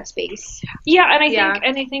back to that space. Yeah,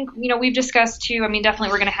 and I think we've discussed too, definitely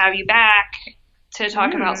we're going to have you back to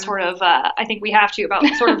talk about sort of I think we have to about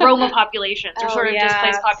sort of Roma populations or sort of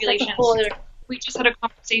displaced populations. We just had a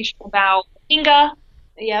conversation about Inga.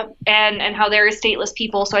 Yep. And how they're stateless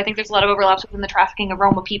people, so I think there's a lot of overlaps within the trafficking of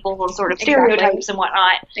Roma people and sort of stereotypes and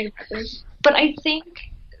whatnot. Exactly. But I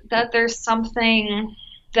think that there's something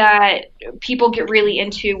that people get really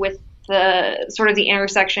into with the sort of the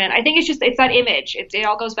intersection. I think it's that image. It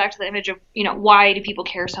all goes back to the image of, why do people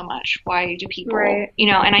care so much? Why do people,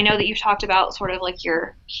 and I know that you've talked about sort of like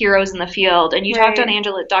your heroes in the field, and you talked on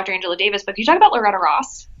Dr. Angela Davis, but can you talk about Loretta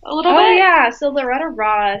Ross a little bit? Oh, yeah. So Loretta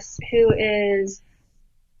Ross, who is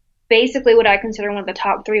basically what I consider one of the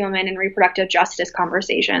top 3 women in reproductive justice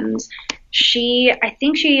conversations. I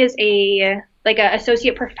think she is a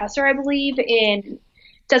associate professor, I believe,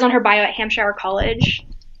 says on her bio at Hampshire College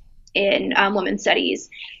in women's studies.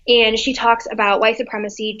 And she talks about white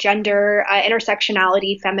supremacy, gender,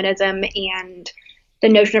 intersectionality, feminism, and the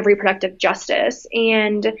notion of reproductive justice.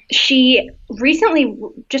 And she recently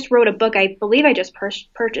just wrote a book. I believe I just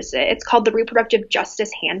purchased it. It's called The Reproductive Justice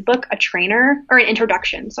Handbook, an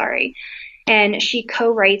introduction, sorry. And she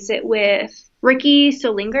co-writes it with Ricky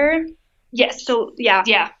Solinger. Yes. So, yeah.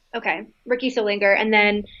 Yeah. Okay. Ricky Solinger. And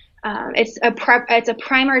then it's a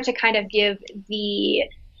primer to kind of give the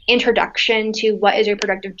introduction to what is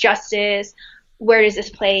reproductive justice, where does this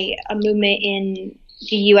play a movement in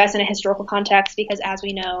the U.S. in a historical context, because as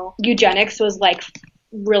we know, eugenics was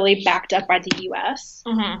really backed up by the U.S.,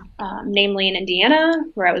 namely in Indiana,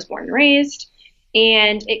 where I was born and raised,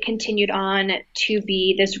 and it continued on to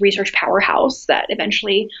be this research powerhouse that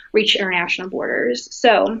eventually reached international borders.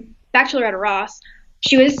 So back to Loretta Ross.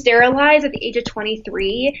 She was sterilized at the age of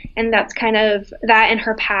 23, and that's kind of that and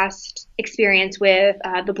her past experience with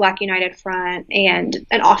the Black United Front and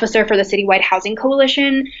an officer for the Citywide Housing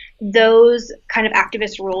Coalition. Those kind of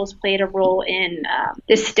activist roles played a role in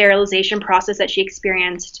this sterilization process that she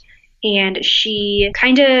experienced. And she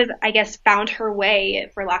kind of, I guess, found her way,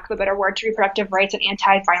 for lack of a better word, to reproductive rights and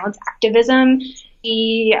anti-violence activism.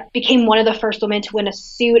 She became one of the first women to win a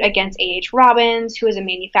suit against A.H. Robbins, who is a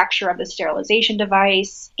manufacturer of the sterilization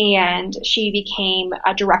device. And she became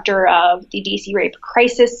a director of the DC Rape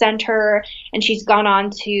Crisis Center. And she's gone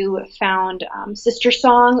on to found Sister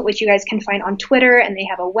Song, which you guys can find on Twitter. And they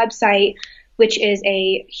have a website, which is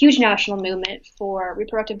a huge national movement for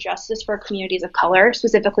reproductive justice for communities of color,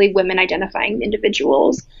 specifically women identifying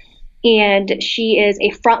individuals. And she is a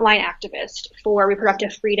frontline activist for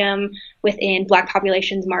reproductive freedom within Black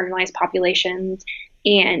populations, marginalized populations,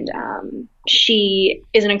 and she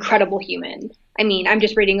is an incredible human. I'm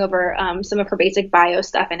just reading over some of her basic bio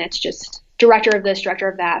stuff, and it's just director of this, director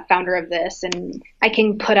of that, founder of this, and I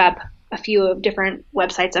can put up a few of different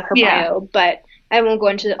websites of her bio, but I won't go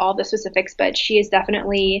into all the specifics, but she is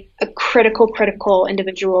definitely a critical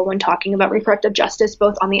individual when talking about reproductive justice,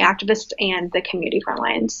 both on the activist and the community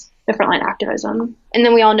frontlines, the frontline activism. And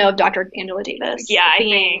then we all know of Dr. Angela Davis. Yeah, I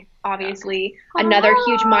think. Obviously, another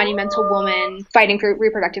huge monumental woman fighting for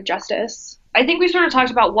reproductive justice. I think we sort of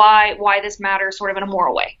talked about why this matters sort of in a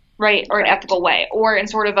moral way, right? Or an ethical way, or in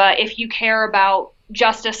sort of if you care about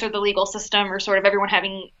justice or the legal system or sort of everyone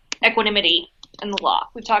having equanimity in the law.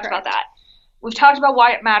 We've talked about that. We've talked about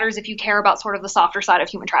why it matters if you care about sort of the softer side of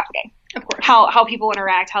human trafficking. Of course. How people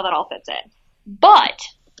interact, how that all fits in. But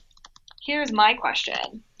here's my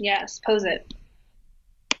question. Yes, pose it.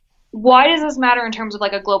 Why does this matter in terms of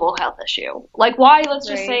a global health issue? Why, let's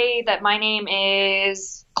just say that my name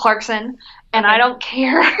is Clarkson and I don't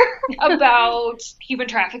care about human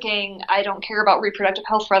trafficking. I don't care about reproductive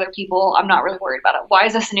health for other people. I'm not really worried about it. Why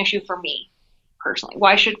is this an issue for me? Personally,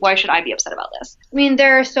 why should I be upset about this?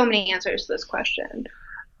 There are so many answers to this question.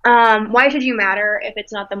 Why should you matter if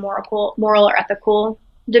it's not the moral or ethical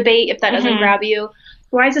debate, if that doesn't grab you?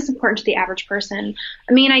 Why is this important to the average person?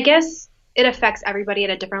 I guess it affects everybody at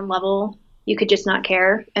a different level. You could just not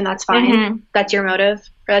care, and that's fine. That's your motive,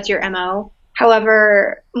 or that's your MO.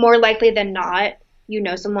 However, more likely than not, you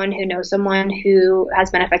know someone who has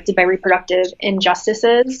been affected by reproductive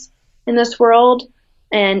injustices in this world.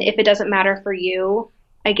 And if it doesn't matter for you,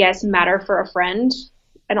 I guess matter for a friend.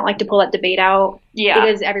 I don't like to pull that debate out. Yeah.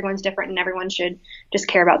 Because everyone's different and everyone should just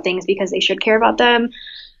care about things because they should care about them.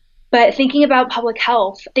 But thinking about public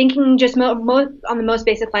health, thinking just on the most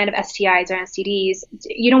basic line of STIs or STDs,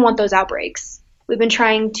 you don't want those outbreaks. We've been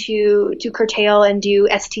trying to curtail and do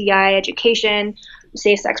STI education,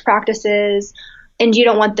 safe sex practices, and you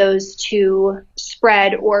don't want those to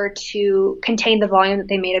spread or to contain the volume that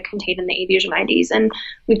they may have contained in the 80s or 90s. And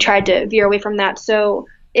we've tried to veer away from that. So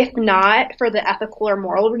if not for the ethical or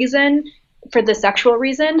moral reason, for the sexual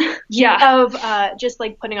reason of just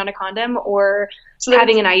like putting on a condom or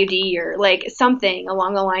having an IUD or like something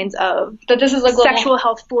along the lines of that this is like sexual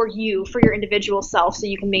health for you, for your individual self, so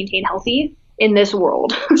you can maintain healthy in this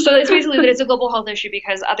world. So it's basically that it's a global health issue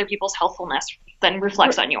because other people's healthfulness then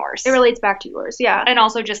reflects on yours. It relates back to yours, yeah. And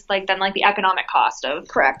also just like then like the economic cost of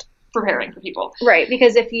correct preparing for people. Right,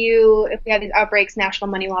 because if we have these outbreaks, national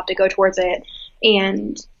money will have to go towards it,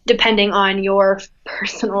 and depending on your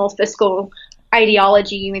personal fiscal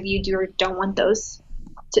ideology, maybe you do or don't want those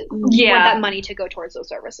want that money to go towards those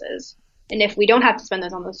services. And if we don't have to spend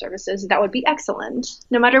those on those services, that would be excellent,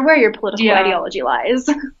 no matter where your political ideology lies.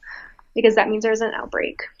 Because that means there's an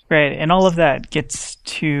outbreak. Right, and all of that gets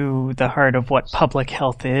to the heart of what public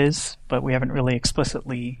health is, but we haven't really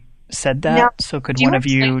explicitly said that. Now, so could one of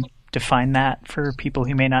you define that for people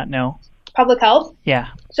who may not know? Public health? Yeah.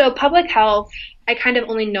 So public health, I kind of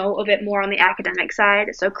only know of it more on the academic side,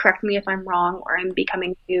 so correct me if I'm wrong or I'm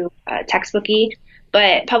becoming too textbooky.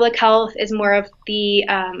 But public health is more of the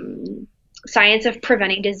science of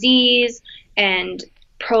preventing disease and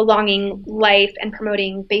prolonging life and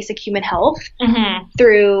promoting basic human health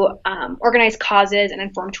through organized causes and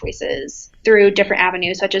informed choices through different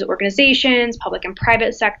avenues such as organizations, public and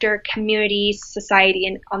private sector, community, society,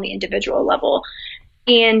 and on the individual level.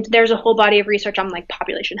 And there's a whole body of research on like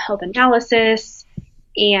population health analysis,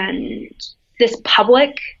 and this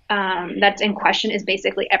public that's in question is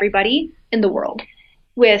basically everybody in the world,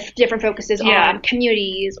 with different focuses on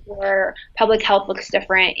communities, or public health looks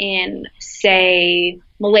different in, say,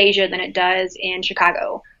 Malaysia than it does in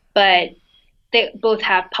Chicago. But they both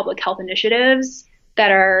have public health initiatives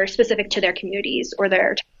that are specific to their communities or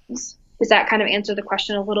their towns. Does that kind of answer the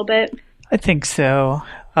question a little bit? I think so.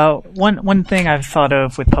 One thing I've thought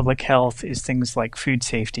of with public health is things like food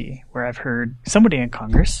safety, where I've heard somebody in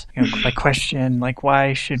Congress, like question, like,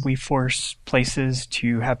 why should we force places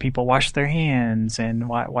to have people wash their hands, and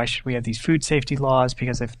why should we have these food safety laws?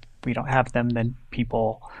 Because if we don't have them, then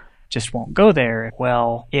people just won't go there.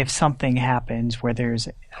 Well, if something happens where there's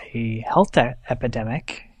a health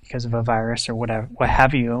epidemic because of a virus or what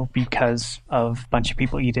have you, because of a bunch of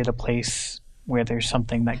people eat at a place where there's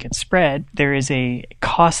something that gets spread, there is a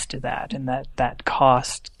cost to that, and that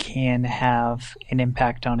cost can have an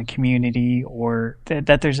impact on a community, or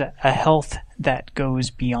that there's a health that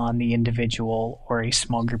goes beyond the individual or a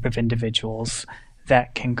small group of individuals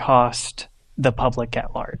that can cost the public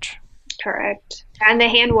at large. Correct. And the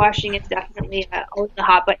hand washing is definitely always a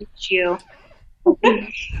hot button issue.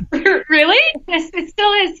 Really? It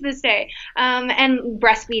still is to this day. And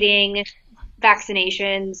breastfeeding,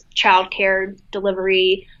 vaccinations, childcare,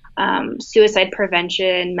 delivery, suicide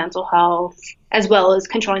prevention, mental health, as well as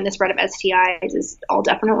controlling the spread of STIs is all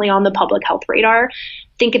definitely on the public health radar.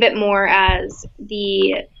 Think of it more as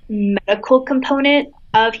the medical component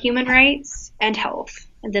of human rights and health.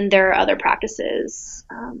 And then there are other practices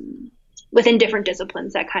within different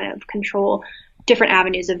disciplines that kind of control different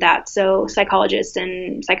avenues of that. So psychologists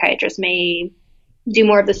and psychiatrists may do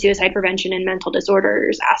more of the suicide prevention and mental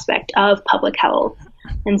disorders aspect of public health,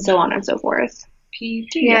 and so on and so forth.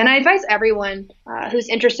 Yeah, and I advise everyone who's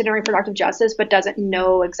interested in reproductive justice but doesn't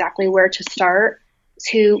know exactly where to start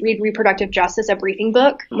to read Reproductive Justice, a briefing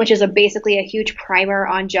book, which is basically a huge primer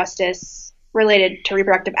on justice related to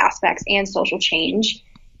reproductive aspects and social change.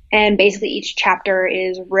 And basically each chapter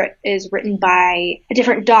is written by a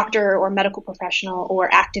different doctor or medical professional or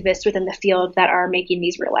activist within the field that are making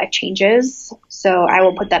these real life changes. So I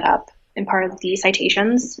will put that up in part of the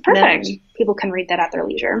citations. Perfect. Then people can read that at their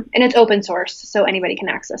leisure. And it's open source, so anybody can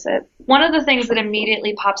access it. One of the things that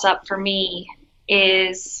immediately pops up for me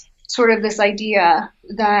is sort of this idea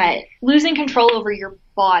that losing control over your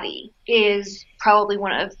body is probably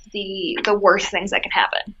one of the worst things that can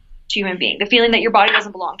happen to a human being, the feeling that your body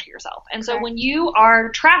doesn't belong to yourself. And so when you are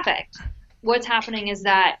trafficked, what's happening is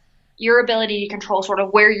that your ability to control sort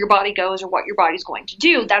of where your body goes or what your body's going to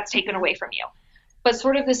do, that's taken away from you. But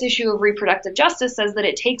sort of this issue of reproductive justice says that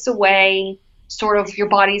it takes away sort of your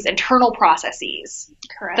body's internal processes.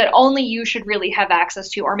 Correct. That only you should really have access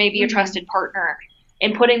to, or maybe a trusted partner.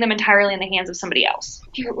 and putting them entirely in the hands of somebody else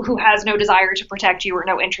who has no desire to protect you or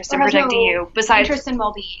no interest in protecting you besides interest in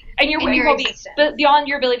well-being and your well-being, but beyond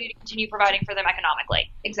your ability to continue providing for them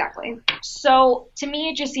economically. Exactly. So to me,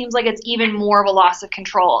 it just seems like it's even more of a loss of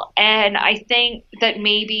control. And I think that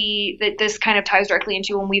maybe that this kind of ties directly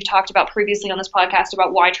into when we've talked about previously on this podcast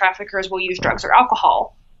about why traffickers will use drugs or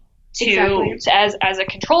alcohol as a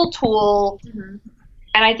control tool. Mm-hmm.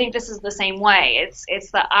 And I think this is the same way.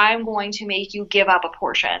 It's that I'm going to make you give up a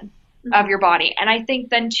portion of your body. And I think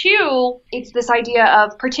then too, it's this idea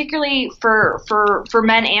of, particularly for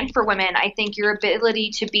men and for women, I think your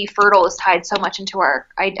ability to be fertile is tied so much into our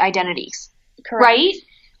identities. Correct. Right?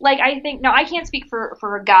 Like, I think, now I can't speak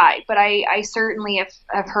for a guy, but I certainly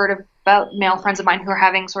have heard about male friends of mine who are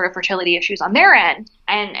having sort of fertility issues on their end,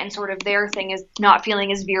 and sort of their thing is not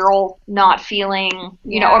feeling as virile, not feeling,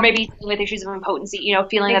 you know, or maybe with issues of impotency, you know,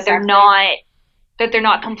 feeling that they're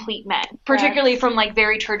not complete men, particularly from like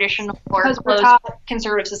very traditional or closed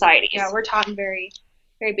conservative societies. Yeah, we're taught in very,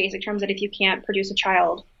 very basic terms that if you can't produce a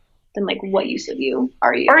child, then like what use of you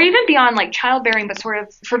are you? Or even beyond like childbearing, but sort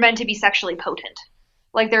of for men to be sexually potent.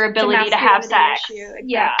 Like their ability to have sex. Exactly.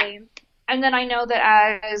 Yeah. And then I know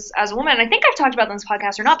that as a woman, I think I've talked about this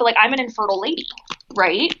podcast or not, but like I'm an infertile lady,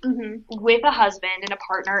 right? Mm-hmm. With a husband and a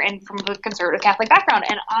partner and from a conservative Catholic background.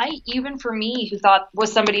 And even for me, who thought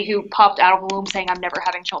was somebody who popped out of a womb saying I'm never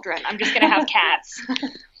having children, I'm just going to have cats.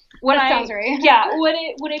 Sounds right. Yeah. When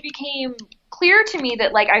it became clear to me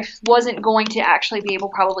that like I wasn't going to actually be able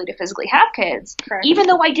probably to physically have kids, correct, even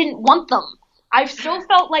though I didn't want them, I still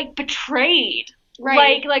felt like betrayed.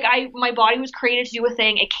 Right. Like my body was created to do a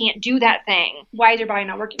thing. It can't do that thing. Why is your body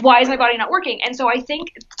not working? Why is my body not working? And so I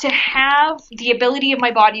think to have the ability of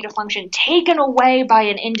my body to function taken away by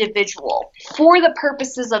an individual for the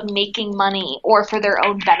purposes of making money or for their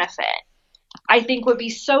own benefit, I think would be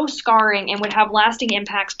so scarring and would have lasting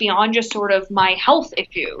impacts beyond just sort of my health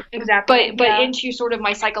issue. Exactly. But into sort of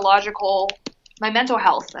my psychological, my mental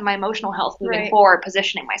health and my emotional health moving forward,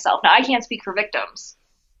 positioning myself. Now, I can't speak for victims.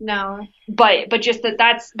 No. But just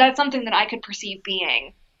that's something that I could perceive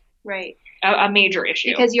being a major issue.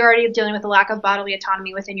 Because you're already dealing with a lack of bodily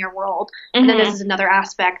autonomy within your world. Mm-hmm. And then this is another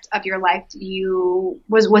aspect of your life you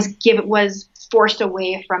was forced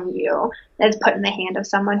away from you. That's put in the hand of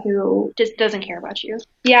someone who just doesn't care about you.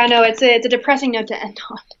 Yeah, no, it's a depressing note to end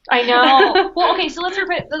on. I know. Well, okay, so let's end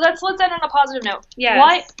on a positive note. Yes.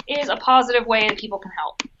 What is a positive way that people can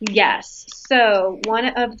help? Yes. So one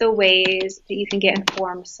of the ways that you can get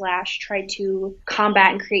informed / try to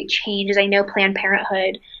combat and create change is, I know Planned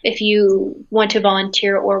Parenthood, if you want to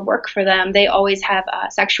volunteer or work for them, they always have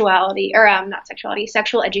sexual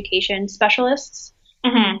education specialists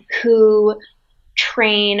who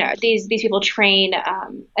these people train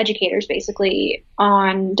educators basically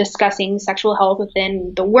on discussing sexual health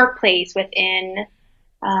within the workplace, within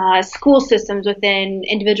school systems, within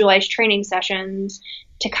individualized training sessions,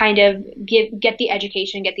 to kind of get the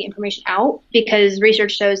education, get the information out, because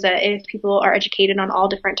research shows that if people are educated on all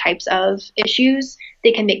different types of issues,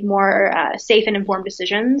 they can make more safe and informed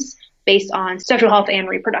decisions based on sexual health and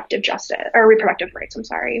reproductive rights.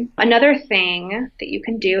 Another thing that you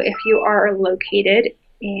can do if you are located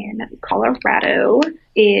in Colorado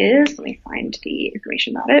is, let me find the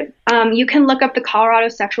information about it. You can look up the Colorado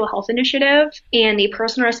Sexual Health Initiative and the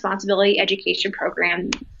Personal Responsibility Education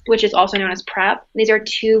Program, which is also known as PrEP. These are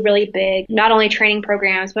two really big, not only training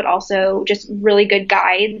programs, but also just really good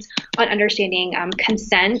guides on understanding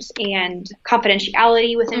consent and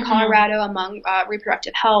confidentiality within Colorado among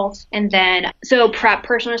reproductive health. And then, so PrEP,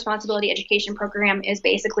 Personal Responsibility Education Program, is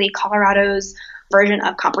basically Colorado's version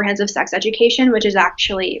of comprehensive sex education, which is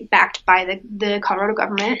actually backed by the Colorado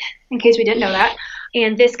government, in case we didn't know that.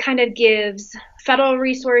 And this kind of gives federal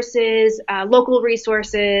resources, local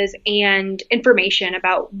resources, and information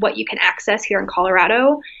about what you can access here in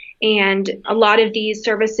Colorado. And a lot of these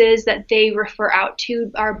services that they refer out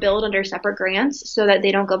to are billed under separate grants so that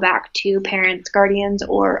they don't go back to parents, guardians,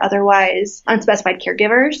 or otherwise unspecified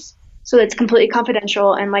caregivers. So it's completely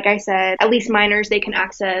confidential. And like I said, at least minors, they can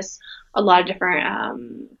access a lot of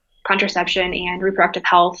different contraception and reproductive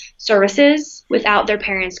health services without their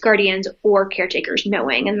parents, guardians, or caretakers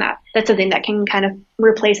knowing. And that's something that can kind of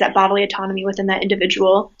replace that bodily autonomy within that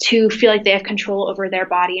individual to feel like they have control over their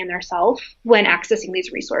body and their self when accessing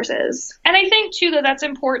these resources. And I think, too, that that's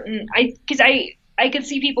important. Because I could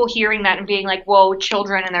see people hearing that and being like, whoa,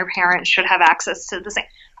 children and their parents should have access to the same.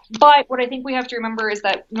 But what I think we have to remember is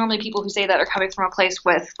that normally people who say that are coming from a place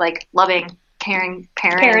with, like, loving caring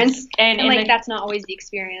parents. And like, that's not always the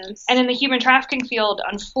experience. And in the human trafficking field,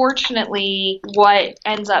 unfortunately, what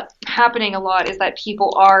ends up happening a lot is that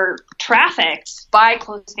people are trafficked by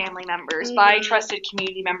close family members, by trusted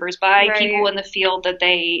community members, by people in the field that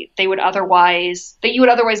you would otherwise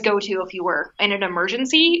go to if you were in an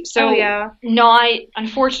emergency. So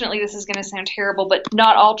unfortunately, this is going to sound terrible, but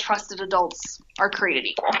not all trusted adults are created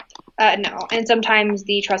equal. No, and sometimes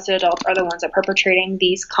the trusted adults are the ones that are perpetrating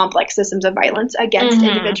these complex systems of violence against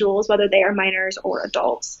individuals, whether they are minors or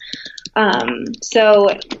adults. So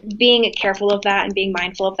being careful of that and being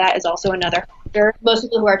mindful of that is also another factor. Most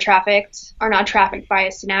people who are trafficked are not trafficked by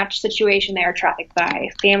a snatch situation. They are trafficked by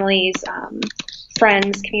families,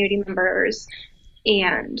 friends, community members.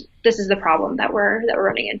 And this is the problem that we're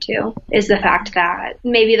running into, is the fact that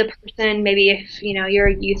maybe if, you're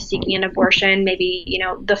a youth seeking an abortion, maybe,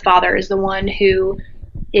 the father is the one who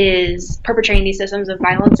is perpetrating these systems of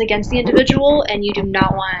violence against the individual, and you do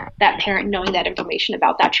not want that parent knowing that information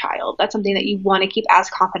about that child. That's something that you want to keep as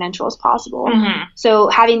confidential as possible. So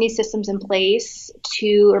having these systems in place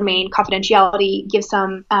to remain confidentiality, give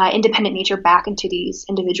some independent nature back into these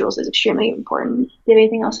individuals is extremely important. Do you have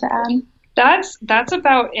anything else to add? That's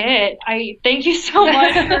about it. I thank you so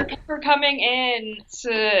much for coming in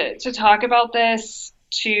to talk about this,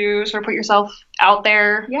 to sort of put yourself out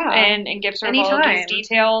there and give sort of all of these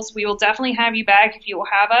details. We will definitely have you back if you will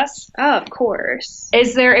have us. Oh, of course.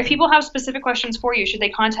 If people have specific questions for you, should they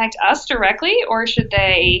contact us directly or should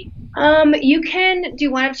they? You can do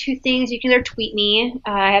one of two things. You can either tweet me.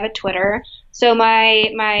 I have a Twitter. So my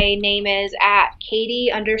name is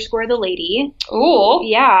 @Katie_the_lady. Ooh.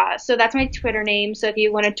 Yeah. So that's my Twitter name. So if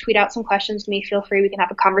you want to tweet out some questions to me, feel free. We can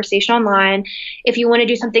have a conversation online. If you want to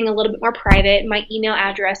do something a little bit more private, my email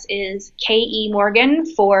address is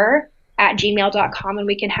kemorgan4@gmail.com, and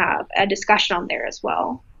we can have a discussion on there as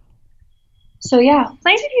well. So yeah.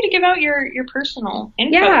 Nice of you to give out your personal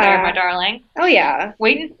info there, my darling. Oh yeah.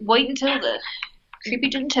 Wait until the creepy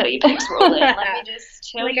didn't tell you pics roll in. Let me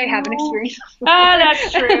just tell you. I have an experience.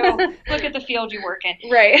 That's true. Look at the field you work in.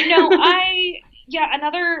 Right. No,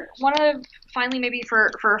 another one of, finally maybe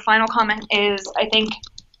for a final comment is, I think,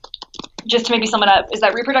 just to maybe sum it up, is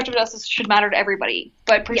that reproductive justice should matter to everybody,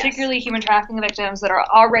 but particularly human trafficking victims that are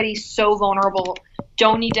already so vulnerable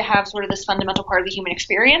don't need to have sort of this fundamental part of the human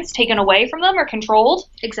experience taken away from them or controlled.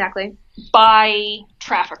 Exactly. By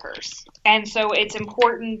traffickers. And so it's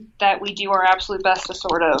important that we do our absolute best to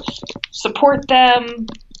sort of support them.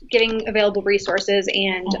 Giving available resources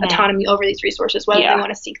and autonomy over these resources, whether they want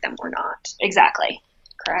to seek them or not. Exactly.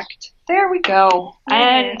 Correct. There we go.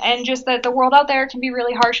 Yes. And just that the world out there can be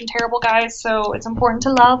really harsh and terrible, guys, so it's important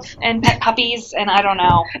to love and pet puppies, and I don't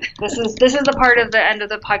know. This is the part of the end of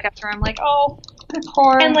the podcast where I'm like, oh,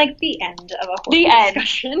 poor. And like the end of a whole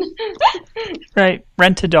discussion. Right.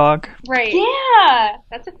 Rent a dog. Right. Yeah.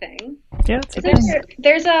 That's a thing. Yeah, it's a thing.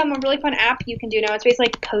 There's a really fun app you can do now. It's basically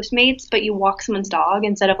like Postmates, but you walk someone's dog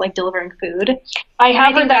instead of like delivering food. I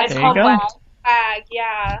have heard that. It's called WAG.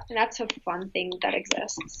 Yeah, and that's a fun thing that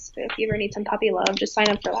exists. If you ever need some puppy love, just sign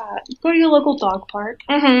up for that. Go to your local dog park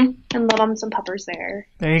and love on some puppers there.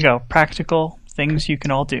 There you go. Practical things you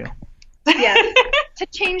can all do. Yeah, to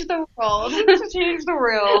change the world. To change the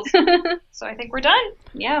world. So I think we're done.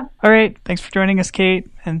 Yeah. All right. Thanks for joining us, Kate,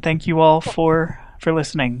 and thank you all for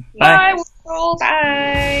listening. Bye. Bye. World.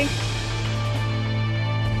 Bye.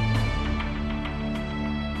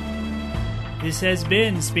 This has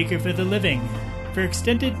been Speaker for the Living. For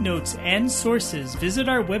extended notes and sources, visit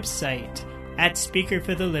our website at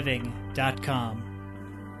speakerfortheliving.com.